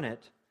seated on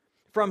it.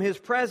 From his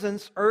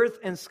presence, earth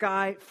and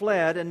sky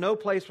fled, and no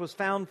place was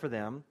found for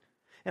them.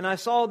 And I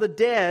saw the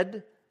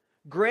dead,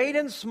 great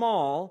and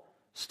small,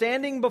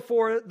 standing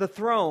before the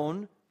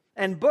throne,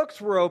 and books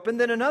were opened.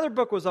 Then another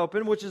book was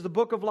opened, which is the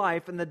book of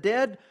life, and the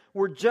dead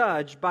were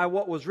judged by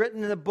what was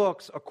written in the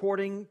books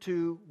according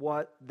to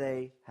what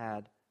they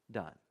had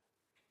done.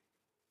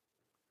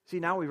 See,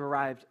 now we've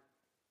arrived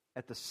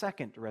at the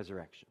second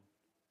resurrection.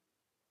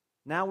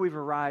 Now we've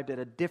arrived at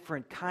a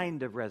different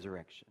kind of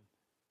resurrection.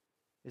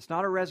 It's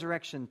not a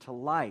resurrection to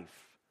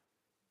life.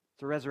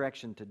 It's a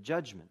resurrection to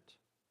judgment.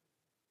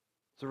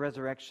 It's a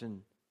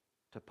resurrection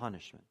to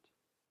punishment.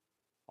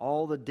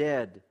 All the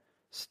dead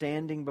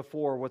standing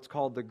before what's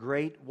called the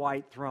Great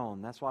White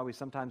Throne. That's why we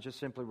sometimes just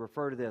simply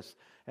refer to this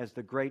as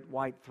the Great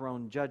White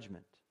Throne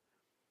Judgment.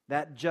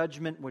 That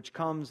judgment which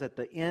comes at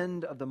the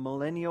end of the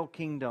millennial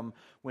kingdom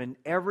when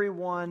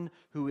everyone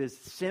who is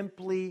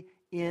simply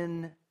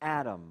in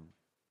Adam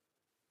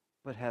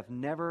but have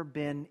never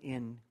been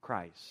in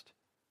Christ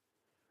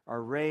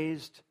are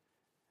raised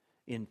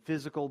in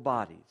physical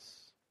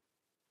bodies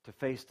to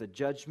face the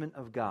judgment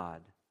of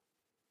God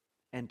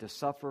and to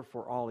suffer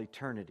for all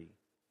eternity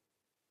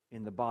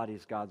in the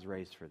bodies God's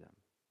raised for them.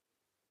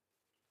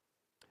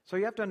 So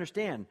you have to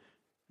understand,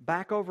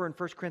 back over in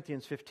 1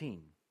 Corinthians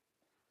 15,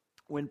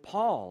 when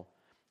Paul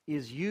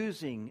is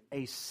using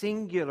a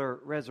singular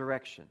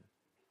resurrection,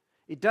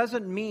 it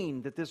doesn't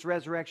mean that this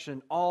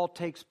resurrection all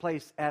takes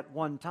place at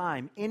one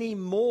time any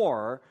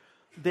more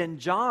than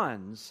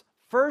John's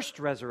first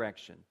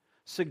resurrection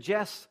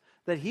suggests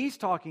that he's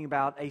talking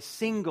about a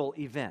single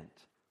event.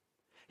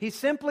 He's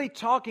simply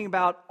talking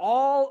about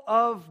all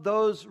of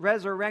those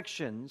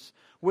resurrections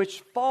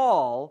which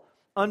fall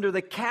under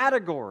the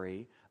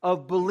category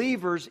of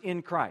believers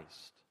in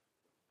Christ.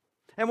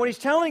 And what he's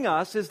telling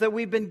us is that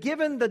we've been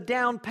given the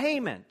down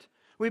payment.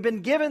 We've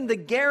been given the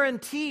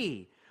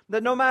guarantee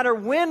that no matter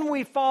when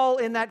we fall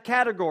in that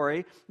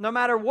category, no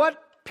matter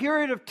what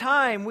period of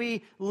time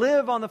we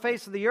live on the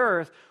face of the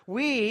earth,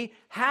 we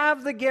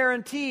have the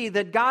guarantee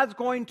that God's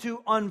going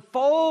to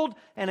unfold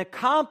and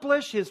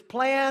accomplish His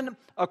plan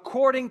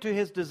according to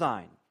His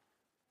design.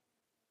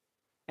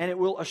 And it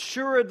will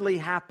assuredly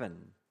happen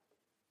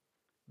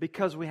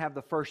because we have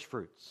the first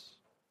fruits,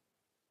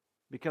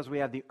 because we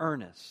have the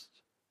earnest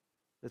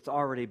that's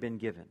already been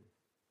given.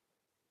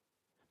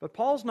 But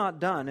Paul's not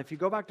done. If you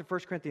go back to 1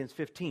 Corinthians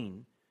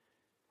 15,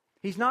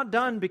 he's not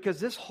done because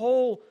this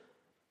whole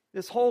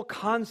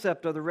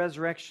concept of the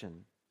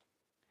resurrection,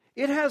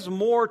 it has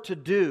more to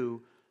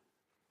do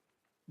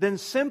than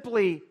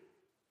simply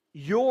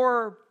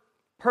your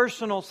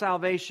personal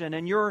salvation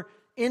and your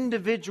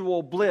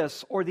individual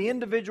bliss or the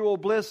individual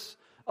bliss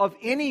of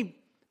any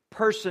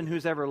person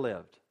who's ever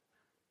lived.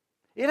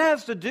 It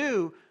has to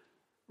do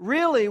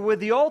really with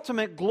the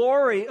ultimate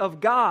glory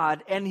of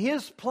God and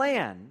His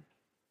plan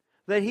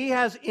that He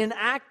has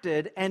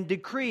enacted and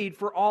decreed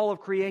for all of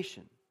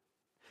creation.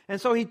 And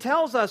so he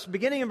tells us,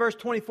 beginning in verse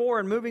 24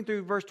 and moving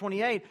through verse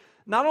 28,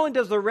 not only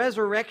does the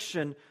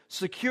resurrection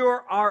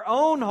secure our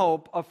own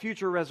hope of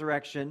future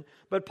resurrection,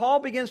 but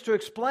Paul begins to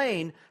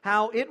explain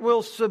how it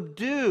will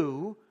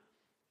subdue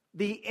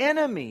the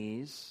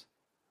enemies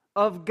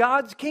of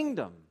God's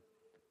kingdom.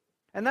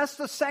 And that's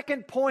the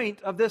second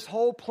point of this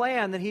whole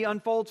plan that he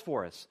unfolds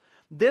for us.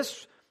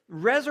 This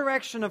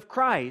resurrection of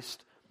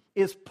Christ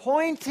is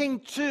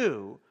pointing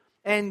to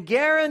and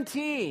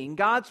guaranteeing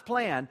God's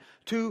plan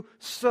to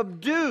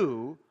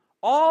subdue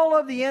all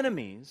of the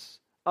enemies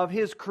of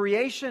His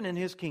creation and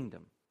His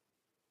kingdom.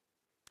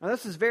 Now,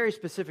 this is very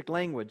specific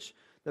language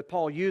that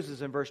Paul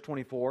uses in verse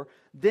 24.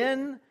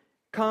 Then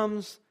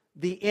comes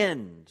the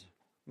end.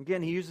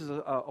 Again, he uses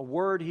a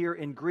word here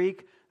in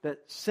Greek that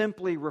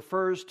simply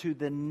refers to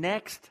the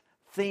next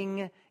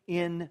thing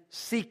in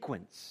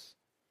sequence.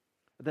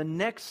 The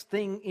next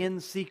thing in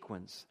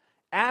sequence.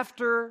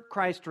 After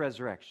Christ's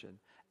resurrection.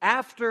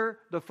 After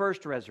the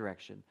first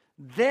resurrection,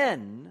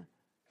 then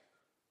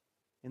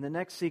in the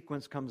next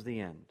sequence comes the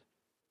end.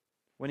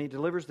 When He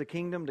delivers the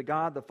kingdom to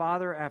God the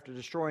Father after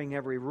destroying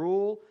every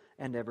rule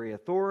and every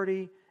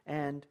authority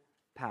and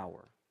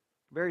power.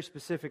 Very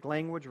specific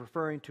language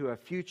referring to a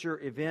future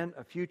event,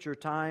 a future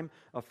time,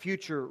 a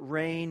future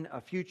reign,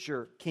 a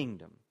future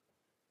kingdom.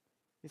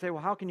 You say,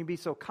 well, how can you be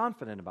so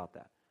confident about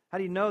that? How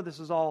do you know this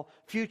is all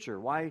future?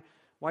 Why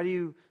do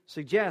you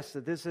suggest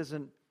that this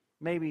isn't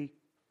maybe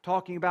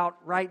talking about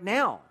right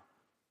now?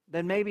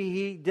 Then maybe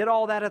He did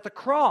all that at the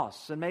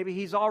cross, and maybe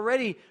He's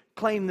already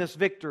claimed this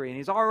victory, and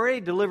He's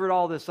already delivered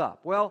all this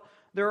up. Well,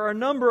 there are a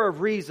number of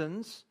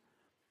reasons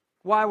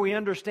why we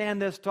understand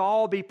this to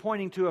all be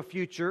pointing to a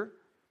future.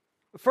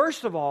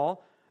 First of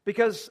all,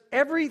 because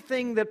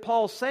everything that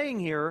Paul's saying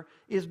here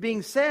is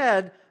being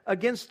said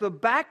against the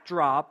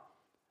backdrop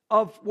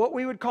of what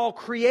we would call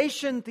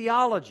creation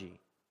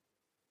theology.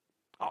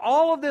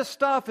 All of this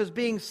stuff is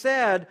being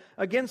said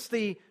against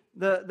the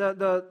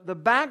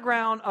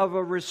background of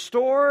a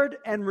restored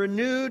and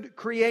renewed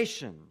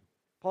creation.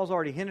 Paul's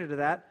already hinted at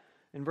that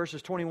in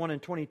verses 21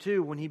 and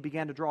 22 when he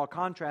began to draw a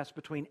contrast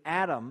between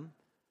Adam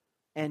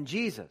and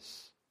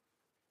Jesus.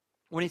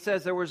 When he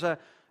says there was a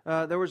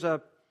There was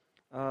an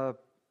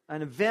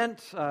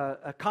event,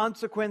 a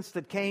consequence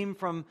that came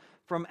from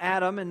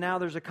Adam, and now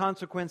there's a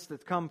consequence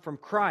that's come from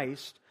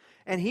Christ.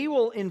 And he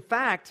will, in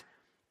fact,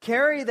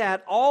 carry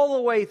that all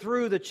the way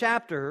through the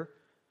chapter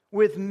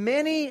with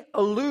many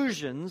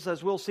allusions,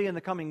 as we'll see in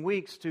the coming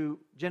weeks, to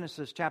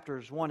Genesis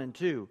chapters 1 and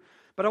 2.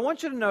 But I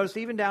want you to notice,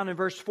 even down in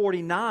verse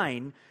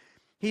 49,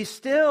 he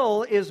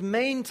still is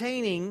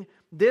maintaining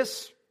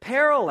this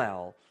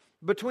parallel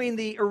between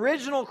the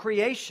original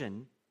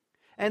creation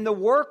and the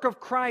work of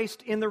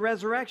Christ in the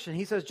resurrection.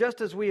 He says, just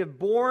as we have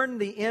borne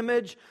the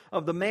image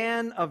of the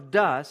man of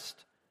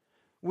dust,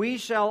 we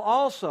shall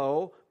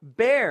also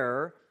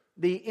bear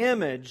the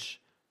image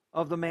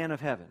of the man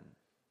of heaven.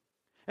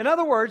 In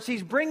other words,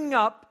 he's bringing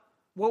up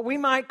what we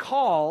might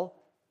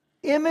call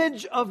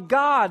image of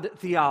God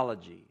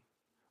theology,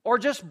 or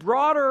just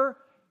broader,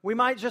 we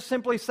might just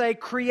simply say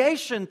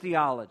creation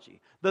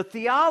theology, the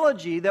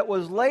theology that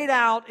was laid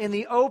out in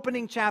the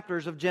opening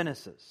chapters of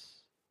Genesis.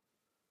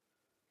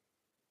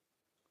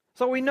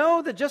 So we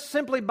know that just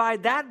simply by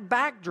that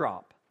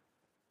backdrop,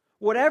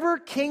 whatever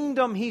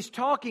kingdom he's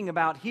talking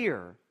about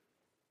here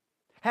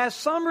has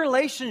some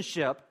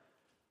relationship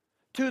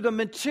to the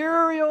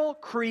material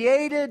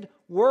created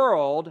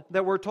world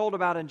that we're told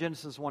about in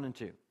Genesis 1 and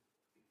 2.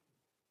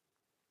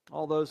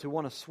 All those who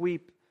want to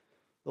sweep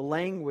the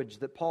language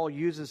that Paul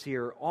uses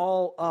here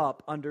all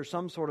up under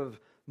some sort of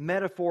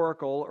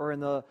metaphorical, or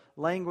in the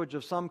language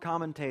of some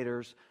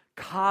commentators,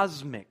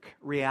 cosmic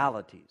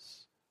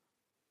realities.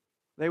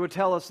 They would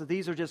tell us that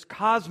these are just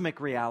cosmic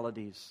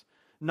realities,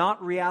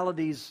 not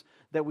realities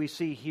that we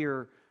see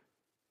here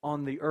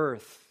on the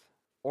earth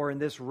or in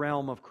this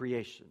realm of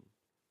creation.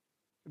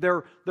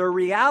 They're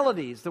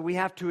realities that we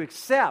have to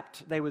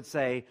accept, they would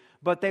say,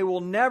 but they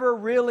will never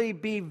really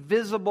be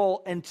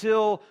visible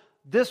until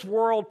this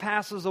world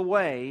passes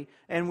away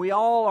and we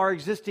all are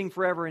existing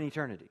forever in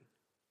eternity.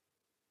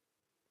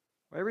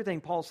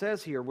 Everything Paul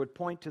says here would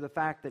point to the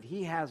fact that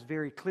he has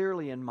very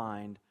clearly in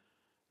mind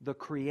the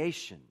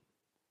creation.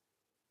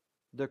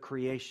 The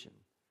creation.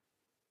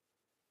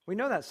 We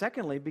know that,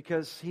 secondly,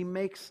 because he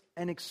makes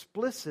an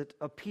explicit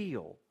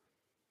appeal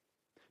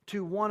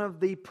to one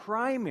of the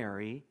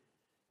primary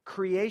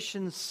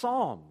creation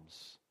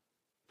psalms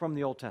from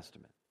the Old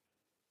Testament,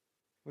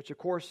 which of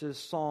course is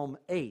Psalm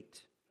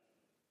 8.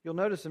 You'll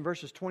notice in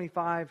verses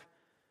 25,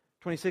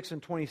 26,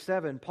 and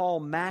 27, Paul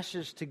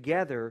mashes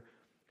together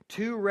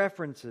two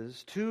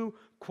references, two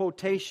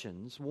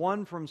quotations,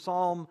 one from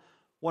Psalm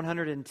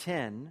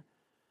 110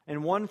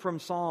 and one from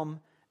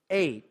Psalm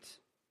 8.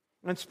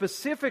 And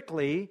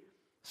specifically,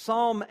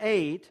 Psalm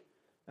 8,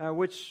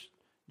 which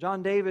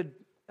John David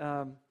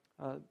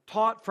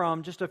taught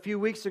from just a few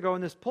weeks ago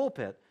in this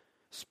pulpit,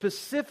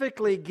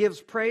 specifically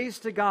gives praise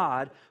to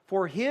God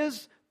for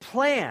His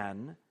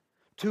plan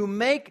to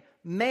make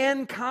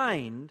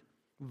mankind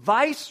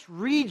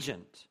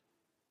vice-regent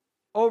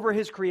over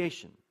His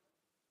creation.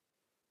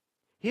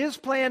 His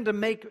plan to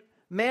make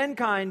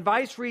mankind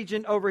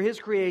vice-regent over His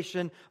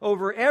creation,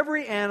 over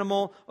every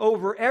animal,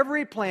 over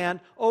every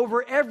plant,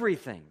 over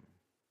everything.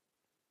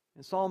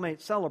 And Psalm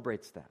 8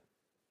 celebrates that.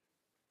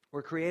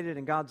 We're created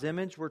in God's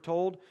image, we're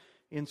told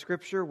in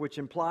Scripture, which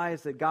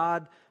implies that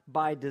God,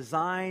 by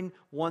design,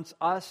 wants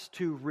us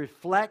to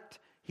reflect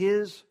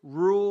His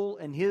rule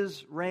and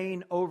His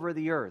reign over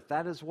the earth.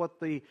 That is what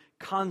the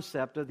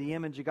concept of the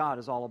image of God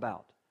is all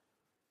about.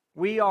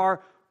 We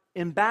are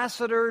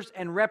ambassadors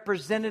and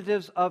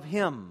representatives of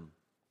Him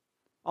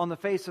on the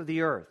face of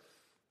the earth.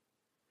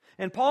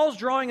 And Paul's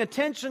drawing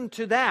attention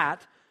to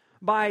that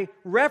by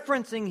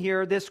referencing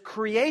here this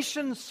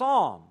creation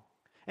psalm.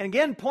 And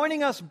again,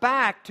 pointing us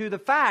back to the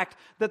fact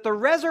that the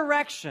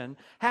resurrection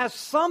has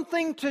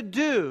something to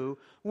do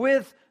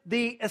with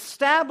the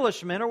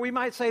establishment, or we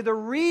might say the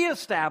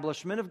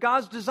reestablishment of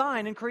God's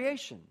design in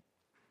creation.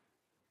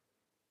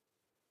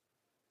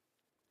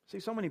 See,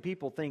 so many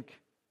people think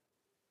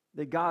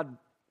that God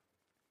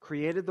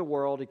created the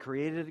world, He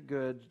created it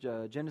good.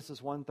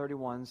 Genesis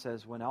 1:31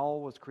 says, when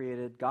all was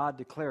created, God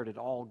declared it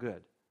all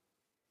good.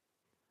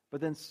 But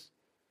then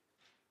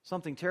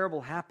something terrible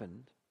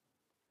happened.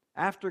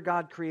 After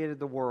God created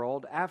the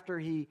world, after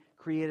He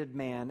created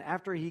man,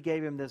 after He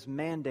gave him this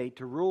mandate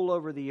to rule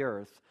over the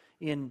earth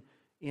in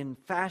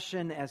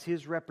fashion as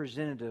His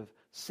representative,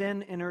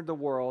 sin entered the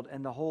world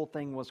and the whole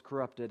thing was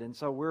corrupted. And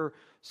so we're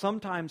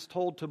sometimes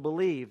told to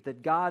believe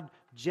that God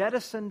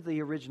jettisoned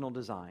the original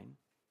design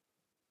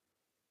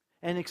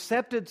and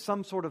accepted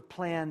some sort of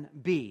plan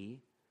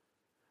B,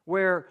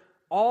 where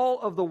all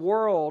of the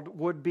world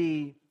would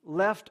be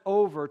left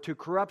over to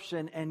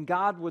corruption and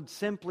God would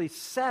simply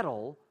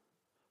settle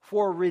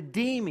for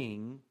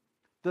redeeming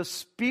the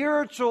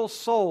spiritual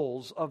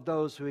souls of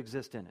those who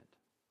exist in it.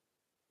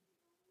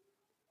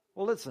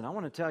 Well, listen, I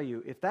want to tell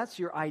you, if that's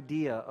your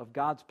idea of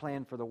God's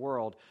plan for the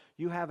world,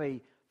 you have a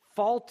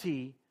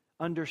faulty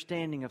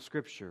understanding of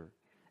Scripture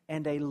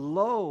and a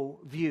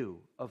low view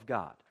of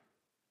God.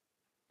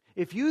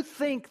 If you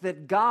think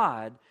that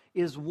God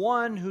is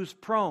one who's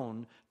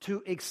prone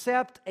to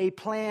accept a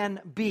plan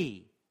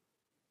B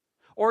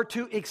or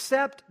to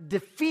accept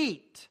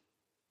defeat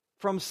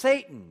from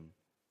Satan,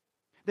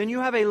 then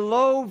you have a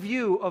low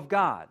view of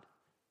God.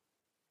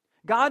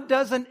 God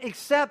doesn't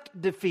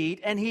accept defeat,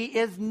 and He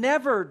is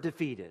never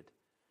defeated.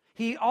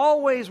 He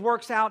always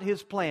works out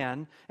His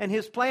plan, and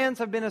His plans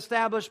have been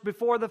established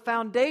before the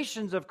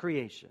foundations of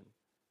creation.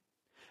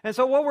 And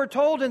so what we're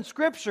told in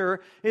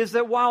Scripture is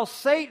that while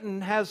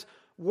Satan has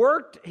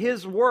worked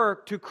his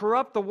work to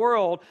corrupt the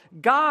world,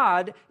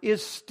 God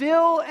is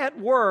still at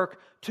work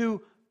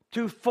to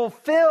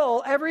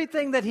fulfill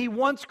everything that He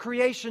wants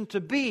creation to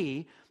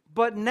be,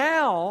 but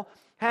now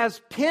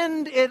has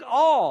pinned it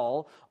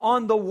all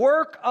on the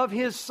work of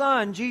His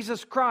Son,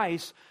 Jesus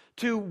Christ,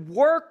 to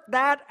work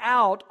that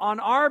out on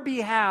our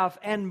behalf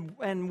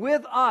and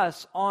with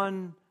us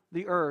on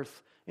the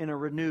earth in a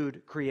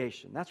renewed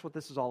creation. That's what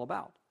this is all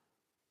about.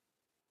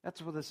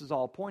 That's what this is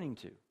all pointing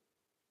to.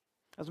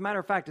 As a matter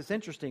of fact, it's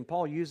interesting.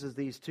 Paul uses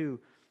these two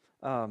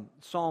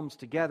Psalms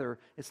together.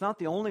 It's not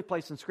the only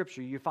place in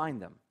Scripture you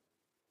find them.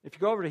 If you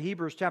go over to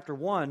Hebrews chapter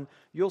 1,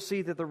 you'll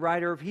see that the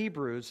writer of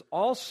Hebrews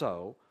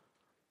also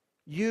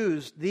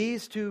used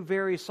these two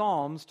very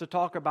Psalms to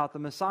talk about the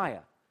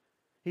Messiah.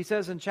 He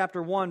says in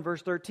chapter 1,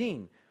 verse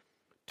 13,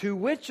 "To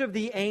which of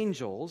the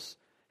angels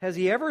has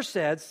He ever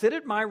said, 'Sit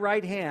at my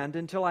right hand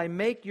until I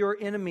make your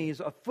enemies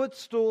a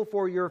footstool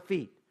for your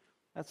feet'?"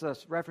 That's a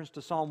reference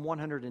to Psalm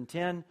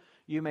 110.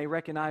 You may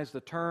recognize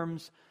the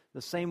terms,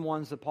 the same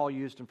ones that Paul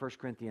used in 1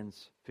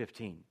 Corinthians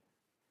 15.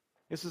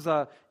 This is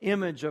an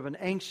image of an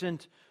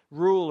ancient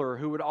ruler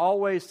who would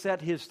always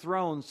set his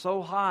throne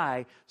so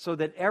high so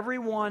that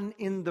everyone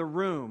in the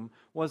room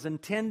was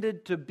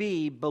intended to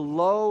be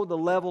below the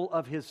level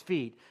of his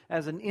feet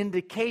as an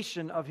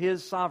indication of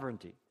his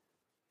sovereignty.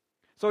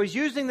 So he's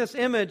using this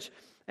image,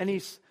 and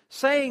he's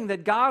saying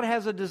that God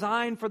has a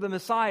design for the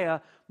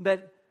Messiah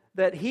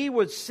that He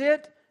would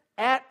sit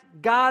at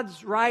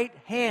God's right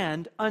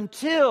hand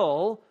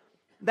until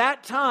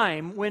that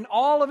time when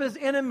all of His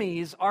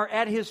enemies are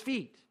at His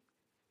feet.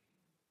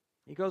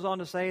 He goes on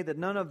to say that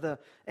none of the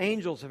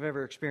angels have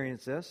ever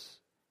experienced this.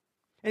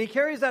 And he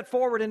carries that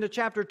forward into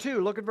chapter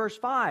 2. Look at verse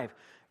 5.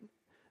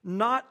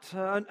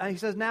 He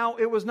says, "Now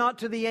it was not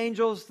to the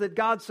angels that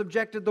God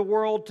subjected the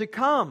world to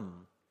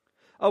come,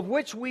 of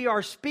which we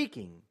are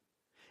speaking.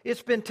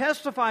 It's been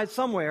testified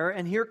somewhere,"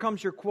 and here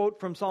comes your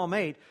quote from Psalm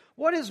 8,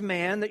 "What is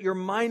man that you're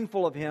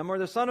mindful of him, or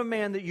the son of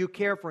man that you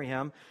care for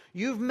him?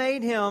 You've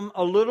made him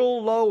a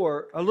little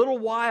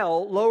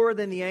while lower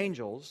than the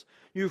angels.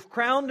 You've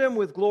crowned him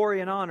with glory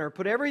and honor,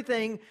 put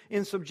everything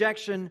in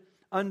subjection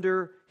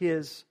under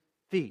his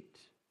feet."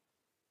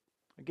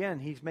 Again,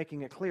 he's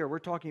making it clear we're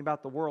talking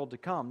about the world to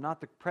come,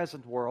 not the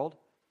present world.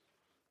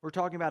 We're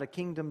talking about a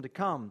kingdom to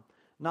come,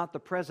 not the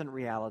present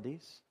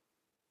realities.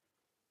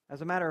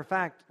 As a matter of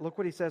fact, look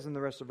what he says in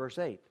the rest of verse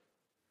 8.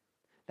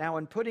 "Now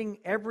in putting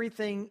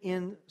everything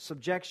in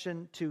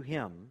subjection to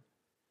Him,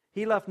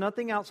 He left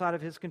nothing outside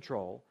of His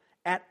control.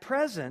 At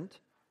present,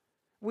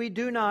 we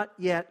do not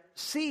yet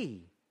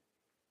see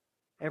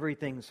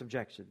everything in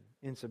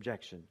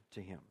subjection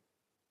to Him."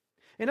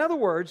 In other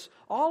words,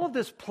 all of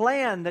this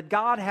plan that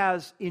God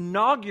has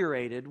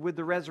inaugurated with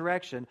the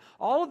resurrection,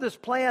 all of this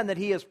plan that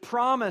He has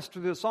promised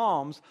through the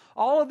Psalms,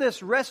 all of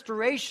this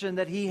restoration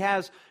that He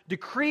has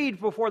decreed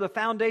before the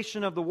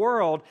foundation of the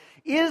world,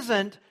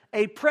 isn't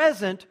a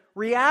present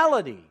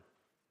reality.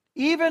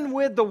 Even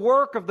with the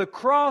work of the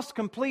cross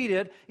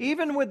completed,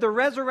 even with the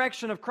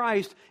resurrection of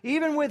Christ,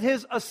 even with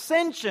His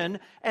ascension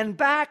and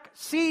back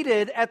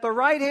seated at the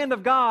right hand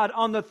of God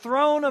on the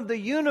throne of the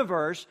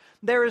universe,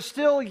 there is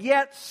still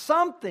yet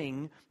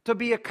something to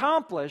be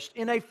accomplished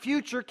in a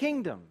future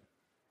kingdom.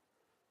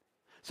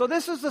 So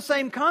this is the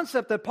same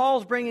concept that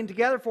Paul's bringing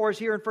together for us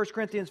here in 1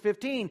 Corinthians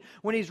 15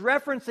 when he's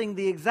referencing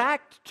the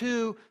exact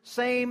two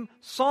same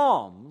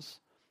Psalms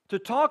to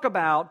talk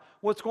about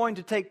what's going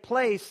to take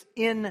place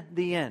in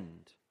the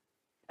end.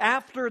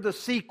 After the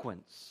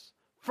sequence,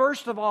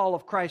 first of all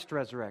of Christ's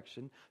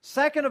resurrection,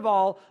 second of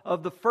all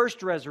of the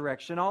first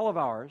resurrection, all of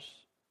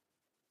ours,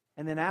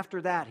 and then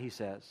after that, he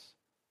says,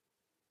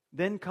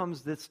 then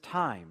comes this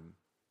time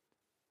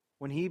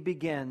when He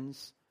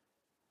begins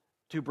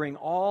to bring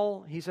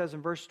all, he says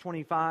in verse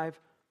 24,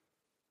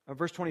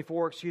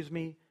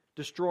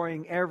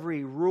 destroying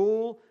every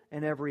rule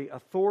and every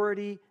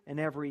authority and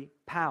every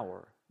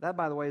power. That,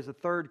 by the way, is the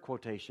third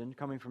quotation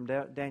coming from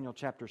Daniel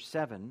chapter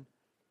 7,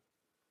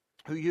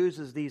 who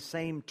uses these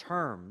same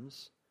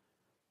terms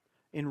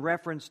in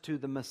reference to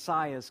the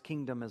Messiah's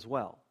kingdom as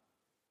well.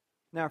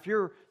 Now, if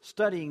you're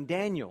studying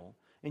Daniel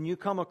and you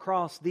come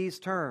across these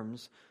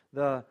terms,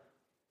 the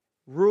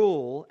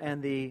rule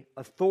and the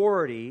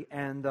authority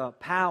and the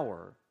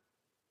power,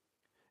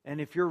 and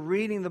if you're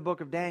reading the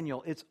book of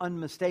Daniel, it's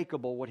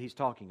unmistakable what he's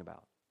talking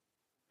about.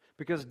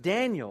 Because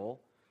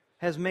Daniel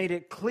has made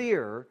it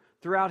clear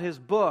throughout his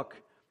book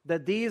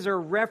that these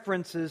are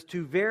references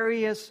to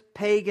various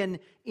pagan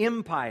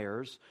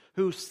empires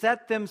who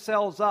set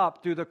themselves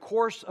up through the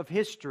course of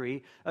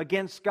history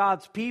against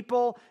God's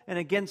people and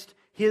against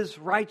His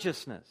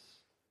righteousness.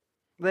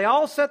 They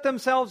all set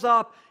themselves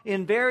up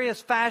in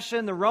various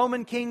fashion, the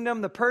Roman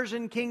kingdom, the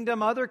Persian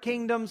kingdom, other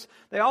kingdoms.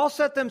 They all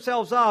set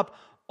themselves up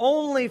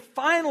only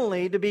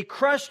finally to be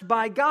crushed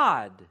by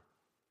God.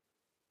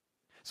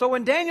 So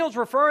when Daniel's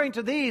referring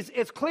to these,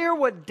 it's clear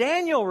what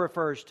Daniel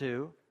refers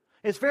to.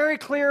 It's very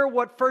clear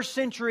what first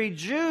century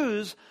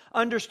Jews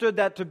understood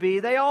that to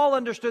be. They all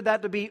understood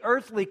that to be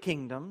earthly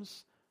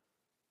kingdoms.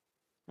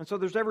 And so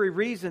there's every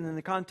reason in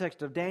the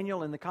context of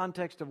Daniel, in the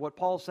context of what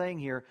Paul's saying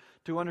here,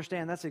 to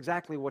understand that's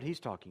exactly what he's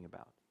talking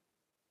about.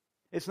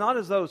 It's not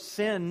as though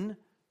sin,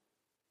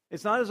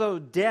 it's not as though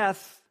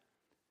death,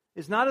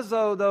 it's not as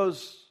though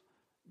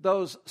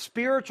those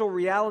spiritual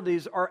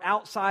realities are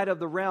outside of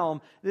the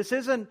realm. This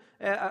isn't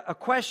a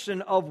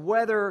question of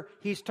whether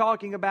he's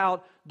talking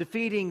about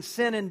defeating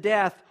sin and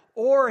death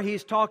or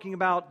he's talking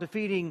about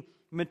defeating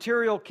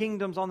material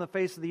kingdoms on the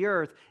face of the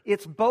earth.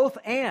 It's both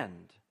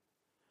and.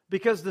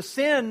 Because the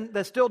sin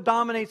that still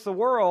dominates the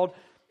world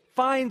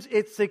finds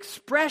its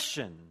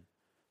expression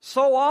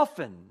so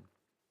often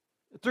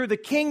through the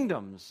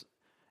kingdoms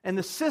and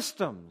the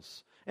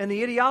systems and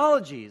the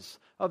ideologies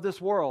of this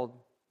world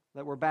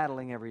that we're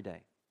battling every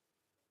day.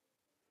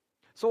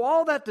 So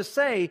all that to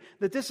say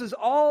that this is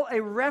all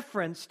a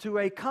reference to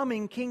a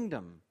coming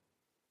kingdom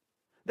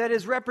that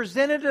is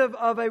representative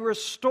of a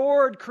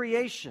restored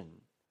creation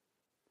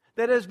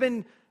that has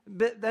been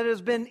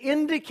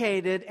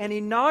indicated and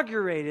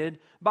inaugurated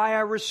by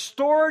a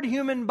restored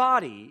human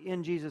body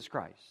in Jesus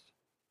Christ.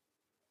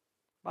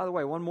 By the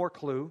way, one more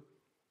clue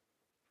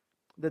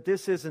that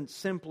this isn't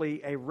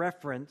simply a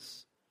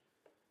reference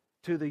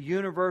to the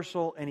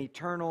universal and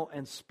eternal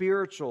and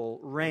spiritual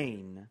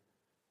reign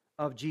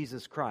of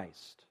Jesus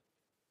Christ.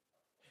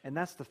 And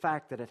that's the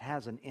fact that it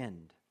has an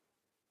end.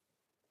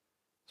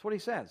 That's what he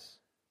says.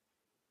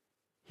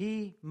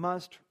 He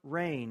must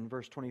reign,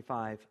 verse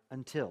 25,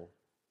 until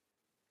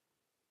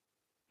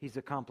he's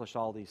accomplished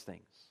all these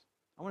things.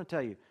 I want to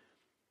tell you,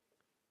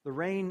 the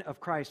reign of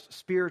Christ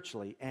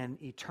spiritually and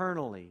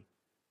eternally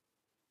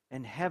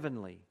and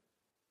heavenly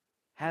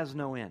has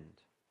no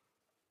end.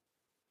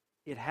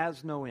 It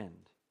has no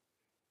end.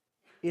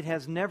 It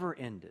has never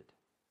ended.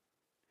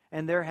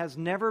 And there has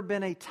never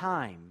been a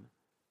time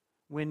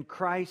when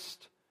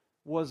Christ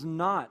was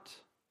not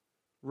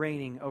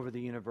reigning over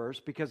the universe,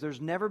 because there's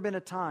never been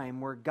a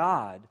time where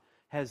God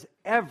has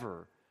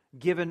ever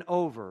given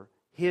over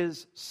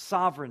His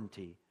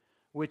sovereignty,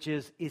 which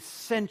is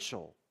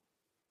essential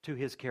to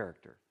His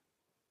character.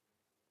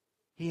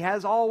 He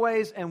has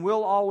always and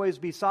will always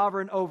be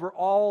sovereign over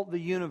all the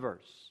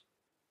universe.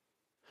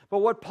 But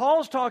what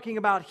Paul's talking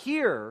about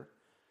here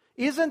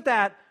isn't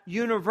that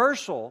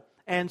universal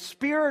and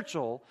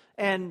spiritual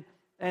and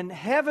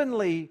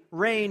heavenly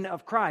reign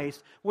of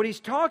Christ. What he's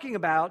talking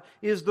about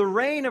is the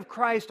reign of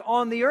Christ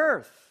on the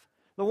earth.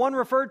 The one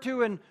referred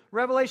to in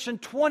Revelation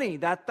 20,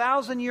 that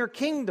 1,000-year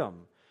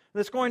kingdom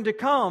that's going to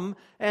come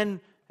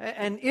and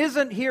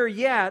isn't here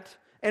yet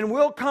and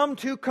will come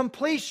to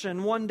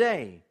completion one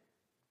day.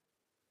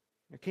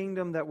 A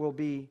kingdom that will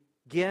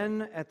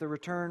begin at the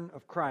return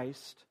of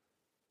Christ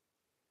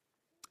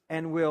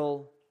and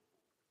will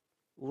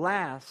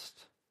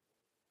last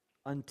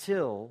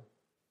until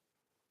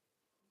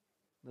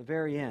the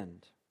very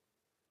end.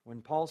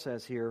 When Paul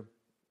says here,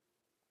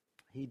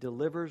 he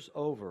delivers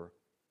over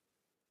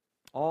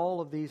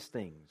all of these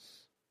things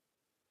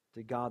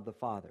to God the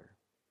Father,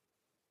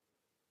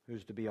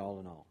 who's to be all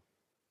in all.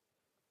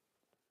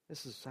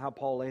 This is how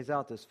Paul lays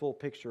out this full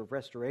picture of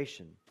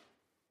restoration.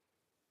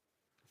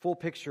 Full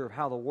picture of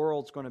how the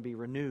world's going to be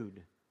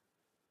renewed.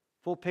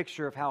 Full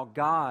picture of how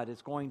God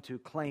is going to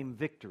claim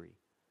victory.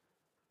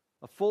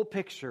 A full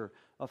picture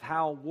of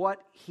how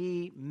what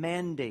He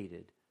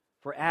mandated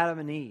for Adam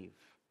and Eve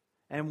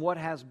and what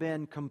has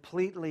been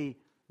completely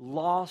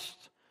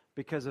lost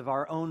because of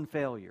our own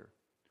failure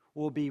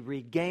will be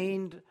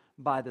regained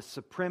by the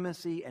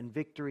supremacy and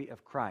victory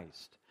of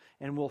Christ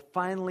and will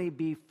finally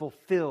be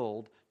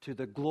fulfilled to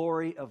the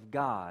glory of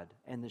God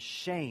and the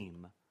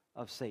shame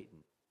of Satan.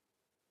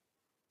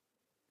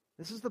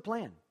 This is the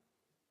plan.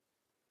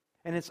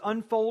 And it's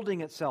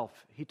unfolding itself,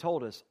 he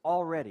told us,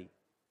 already.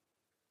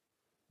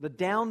 The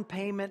down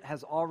payment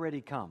has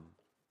already come.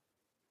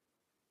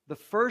 The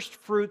first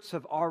fruits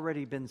have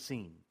already been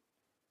seen.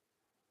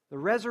 The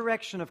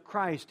resurrection of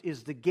Christ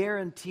is the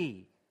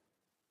guarantee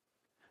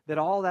that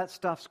all that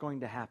stuff's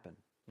going to happen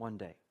one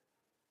day.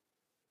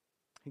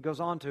 He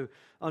goes on to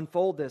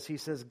unfold this. He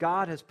says,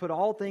 God has put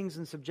all things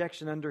in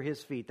subjection under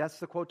His feet. That's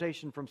the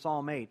quotation from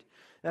Psalm 8.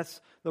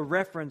 That's the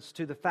reference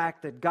to the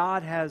fact that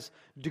God has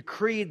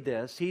decreed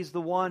this. He's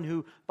the one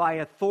who, by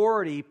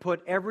authority,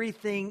 put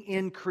everything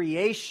in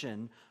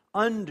creation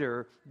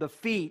under the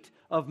feet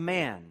of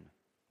man.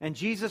 And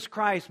Jesus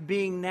Christ,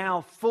 being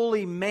now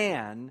fully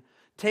man,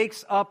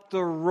 takes up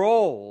the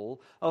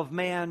role of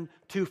man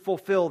to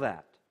fulfill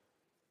that.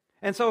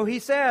 And so he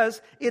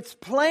says, it's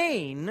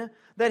plain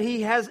that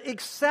He has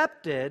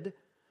accepted,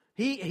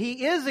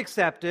 He is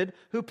accepted,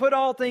 who put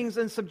all things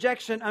in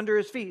subjection under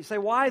His feet. You say,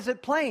 why is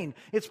it plain?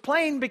 It's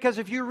plain because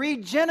if you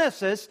read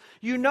Genesis,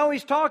 you know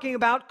He's talking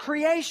about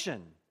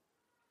creation.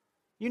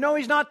 You know,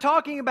 he's not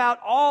talking about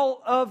all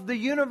of the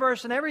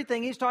universe and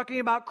everything. He's talking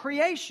about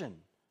creation.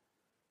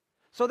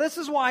 So this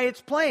is why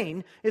it's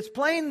plain. It's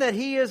plain that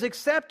he is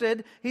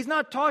accepted. He's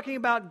not talking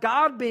about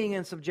God being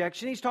in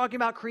subjection. He's talking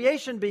about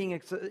creation being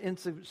in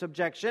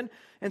subjection.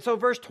 And so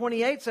verse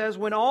 28 says,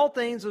 when all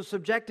things are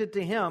subjected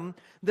to him,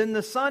 then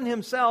the Son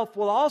himself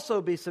will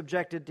also be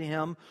subjected to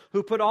him,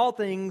 who put all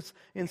things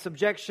in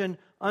subjection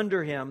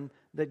under him,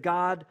 that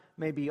God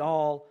may be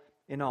all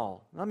in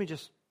all. Let me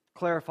just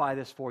clarify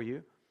this for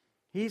you.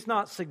 He's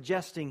not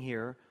suggesting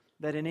here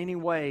that in any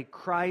way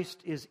Christ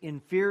is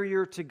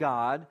inferior to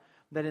God,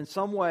 that in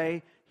some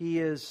way he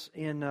is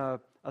in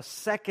a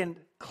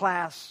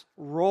second-class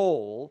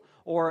role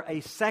or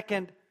a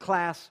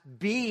second-class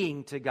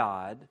being to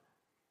God.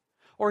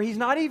 Or he's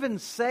not even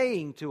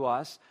saying to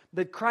us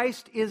that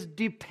Christ is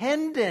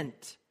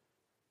dependent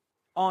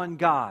on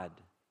God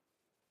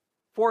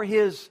for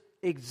his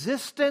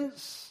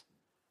existence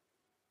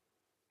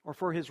or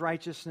for his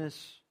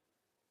righteousness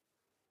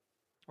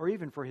or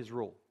even for his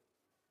rule.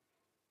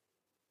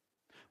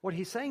 What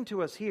he's saying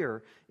to us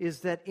here is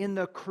that in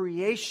the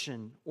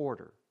creation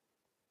order,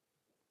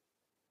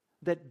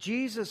 that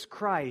Jesus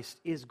Christ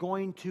is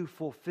going to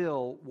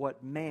fulfill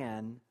what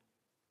man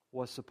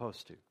was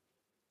supposed to.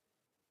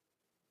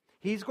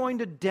 He's going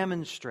to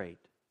demonstrate,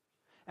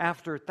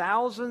 after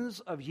thousands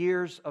of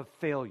years of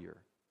failure,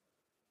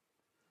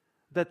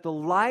 that the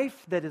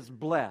life that is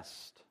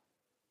blessed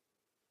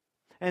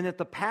and that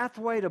the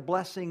pathway to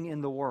blessing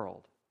in the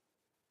world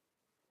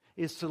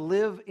is to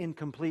live in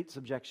complete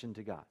subjection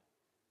to God.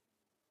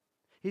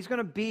 He's going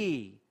to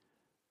be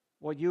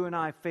what you and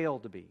I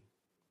failed to be.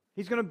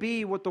 He's going to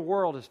be what the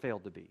world has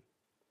failed to be.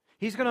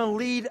 He's going to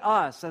lead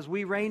us as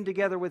we reign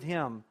together with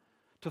him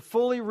to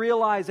fully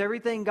realize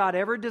everything God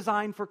ever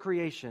designed for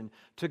creation,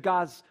 to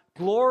God's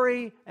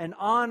glory and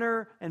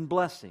honor and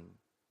blessing.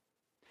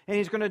 And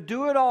he's going to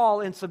do it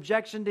all in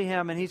subjection to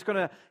him, and he's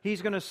going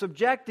to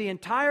subject the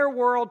entire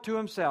world to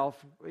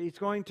himself. He's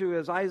going to,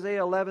 as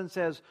Isaiah 11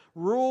 says,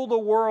 rule the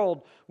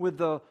world with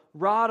the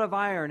rod of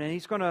iron, and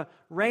he's going to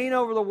reign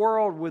over the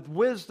world with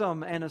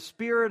wisdom and a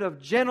spirit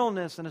of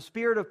gentleness and a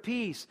spirit of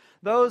peace.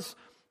 Those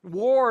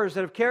wars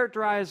that have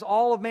characterized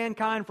all of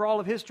mankind for all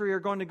of history are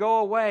going to go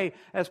away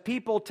as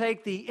people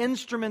take the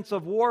instruments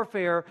of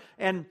warfare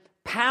and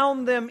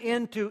pound them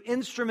into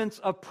instruments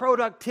of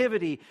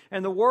productivity,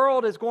 and the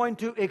world is going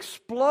to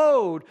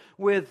explode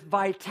with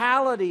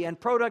vitality and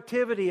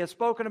productivity as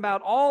spoken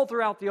about all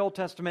throughout the Old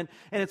Testament,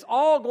 and it's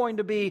all going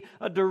to be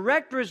a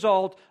direct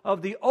result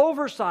of the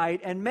oversight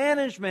and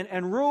management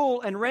and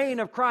rule and reign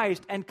of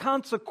Christ, and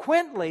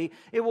consequently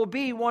it will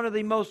be one of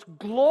the most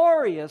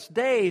glorious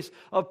days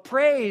of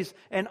praise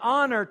and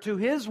honor to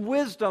his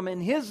wisdom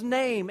and his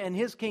name and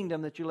his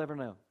kingdom that you'll ever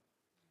know.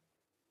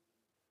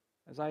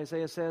 As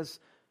Isaiah says,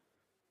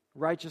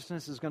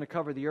 righteousness is going to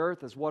cover the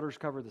earth as waters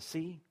cover the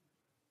sea.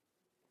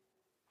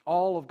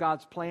 All of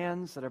God's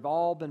plans that have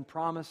all been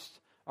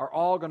promised are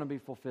all going to be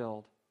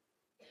fulfilled.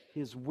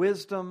 His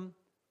wisdom,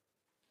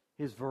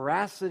 his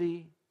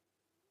veracity,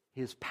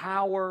 his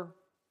power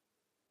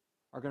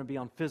are going to be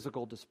on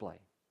physical display.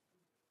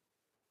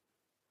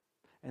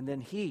 And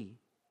then he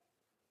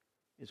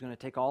is going to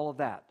take all of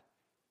that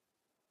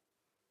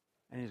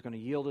and he's going to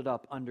yield it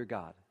up under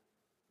God.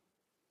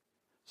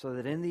 So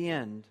that in the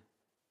end,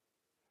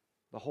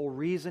 the whole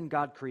reason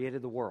God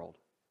created the world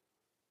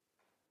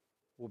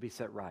will be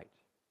set right.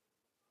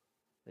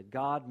 That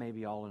God may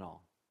be all in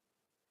all.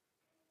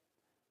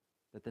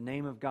 That the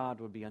name of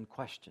God would be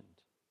unquestioned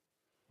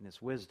in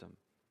his wisdom,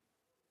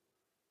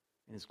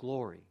 in his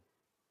glory,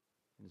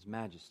 in his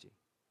majesty.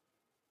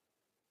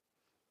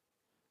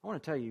 I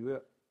want to tell you,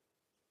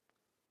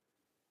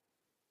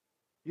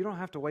 you don't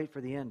have to wait for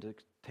the end to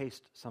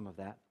taste some of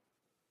that.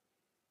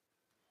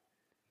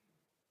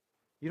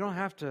 You don't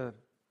have to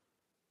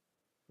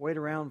wait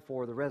around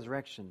for the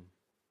resurrection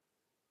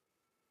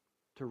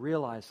to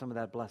realize some of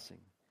that blessing.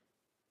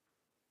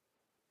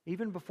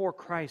 Even before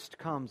Christ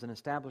comes and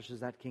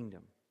establishes that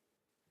kingdom,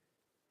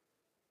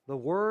 the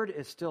word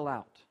is still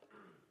out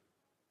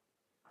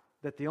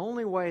that the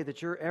only way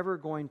that you're ever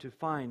going to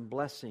find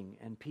blessing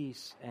and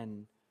peace,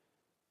 and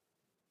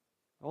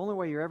the only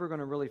way you're ever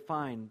going to really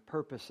find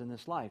purpose in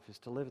this life is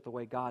to live it the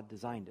way God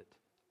designed it.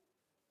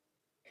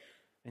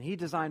 And he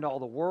designed all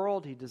the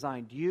world, he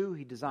designed you,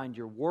 he designed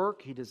your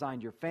work, he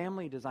designed your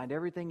family, he designed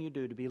everything you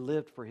do to be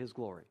lived for his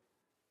glory.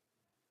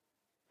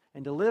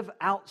 And to live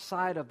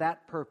outside of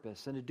that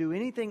purpose and to do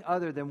anything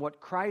other than what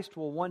Christ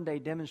will one day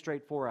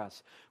demonstrate for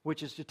us,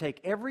 which is to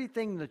take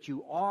everything that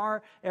you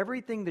are,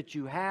 everything that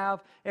you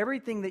have,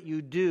 everything that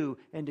you do,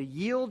 and to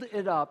yield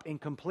it up in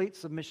complete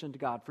submission to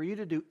God. For you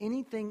to do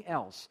anything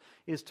else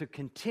is to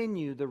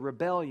continue the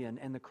rebellion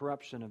and the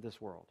corruption of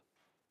this world.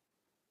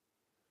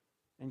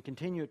 And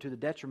continue it to the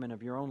detriment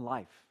of your own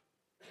life.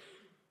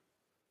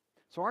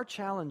 So our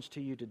challenge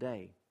to you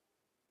today,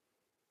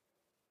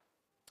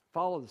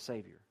 follow the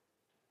Savior.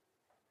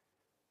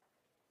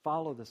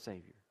 Follow the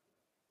Savior.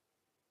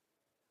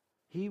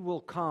 He will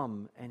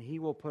come and he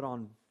will put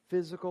on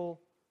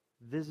physical,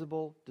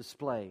 visible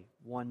display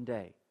one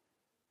day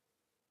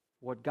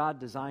what God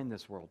designed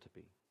this world to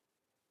be.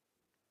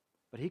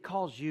 But He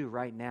calls you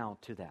right now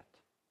to that.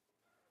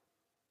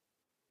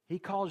 He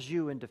calls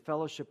you into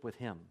fellowship with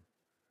Him.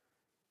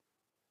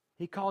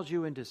 He calls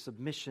you into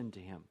submission to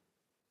Him.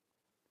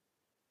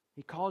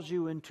 He calls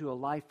you into a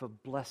life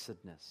of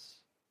blessedness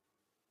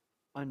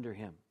under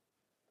Him.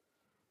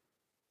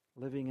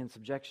 Living in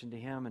subjection to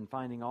Him and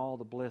finding all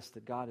the bliss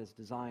that God has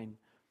designed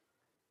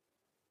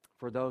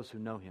for those who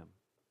know Him.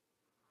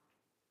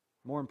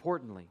 More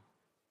importantly,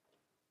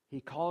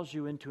 He calls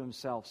you into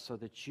Himself so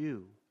that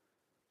you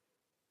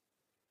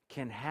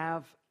can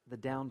have the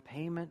down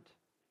payment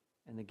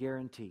and the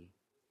guarantee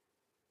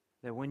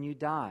that when you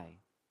die,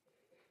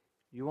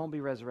 you won't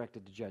be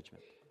resurrected to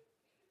judgment.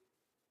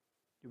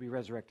 You'll be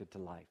resurrected to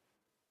life.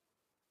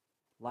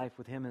 Life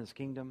with Him in His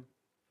kingdom,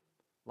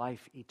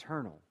 life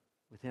eternal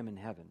with Him in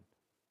heaven,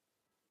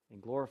 in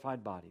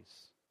glorified bodies,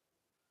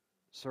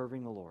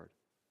 serving the Lord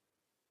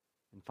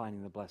and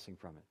finding the blessing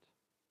from it.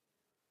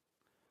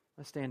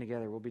 Let's stand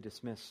together. We'll be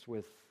dismissed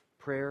with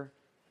prayer.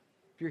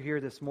 If you're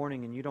here this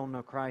morning and you don't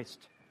know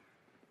Christ,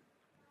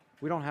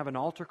 we don't have an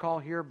altar call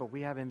here, but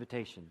we have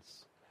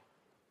invitations.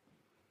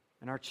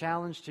 And our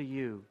challenge to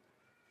you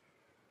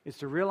is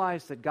to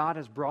realize that God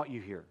has brought you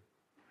here,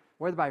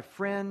 whether by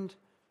friend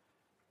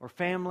or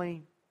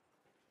family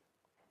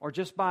or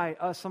just by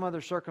some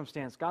other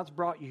circumstance. God's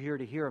brought you here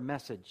to hear a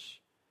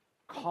message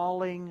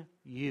calling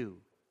you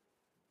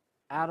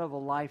out of a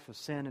life of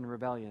sin and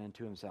rebellion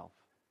into Himself.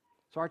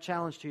 So our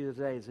challenge to you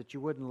today is that you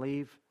wouldn't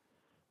leave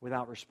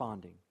without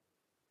responding.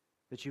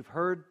 That you've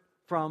heard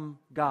from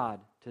God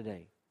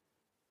today,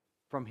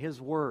 from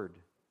His Word,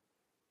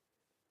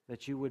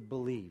 that you would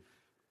believe,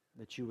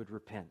 that you would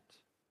repent,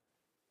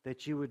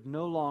 that you would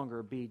no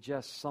longer be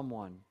just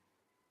someone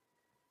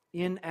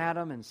in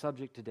Adam and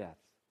subject to death,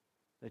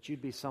 that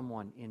you'd be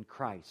someone in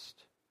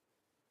Christ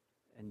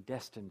and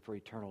destined for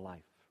eternal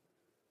life.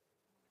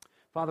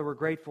 Father, we're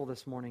grateful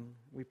this morning.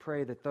 We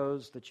pray that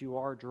those that you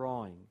are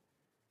drawing,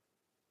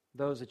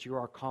 those that you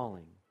are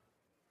calling,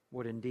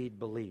 would indeed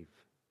believe.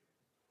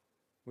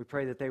 We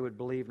pray that they would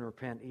believe and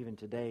repent even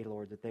today,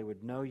 Lord, that they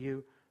would know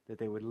you, that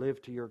they would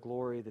live to your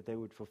glory, that they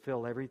would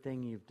fulfill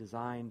everything you've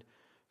designed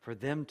for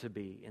them to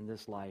be in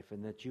this life,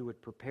 and that you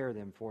would prepare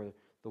them for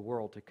the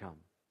world to come.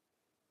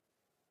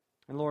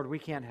 And Lord, we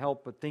can't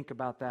help but think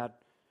about that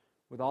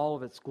with all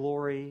of its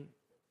glory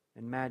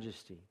and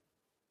majesty,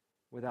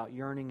 without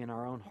yearning in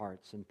our own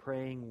hearts and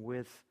praying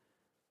with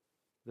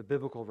the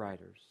biblical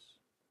writers,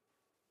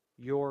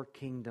 your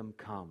kingdom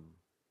come,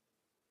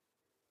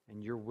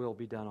 and your will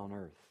be done on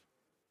earth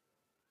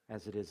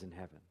as it is in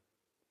heaven.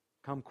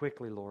 Come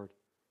quickly, Lord,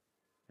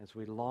 as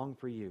we long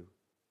for you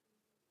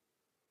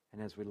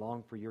and as we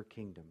long for your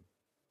kingdom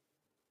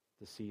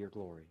to see your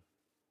glory.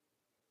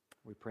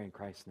 We pray in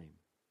Christ's name.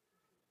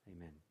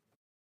 Amen.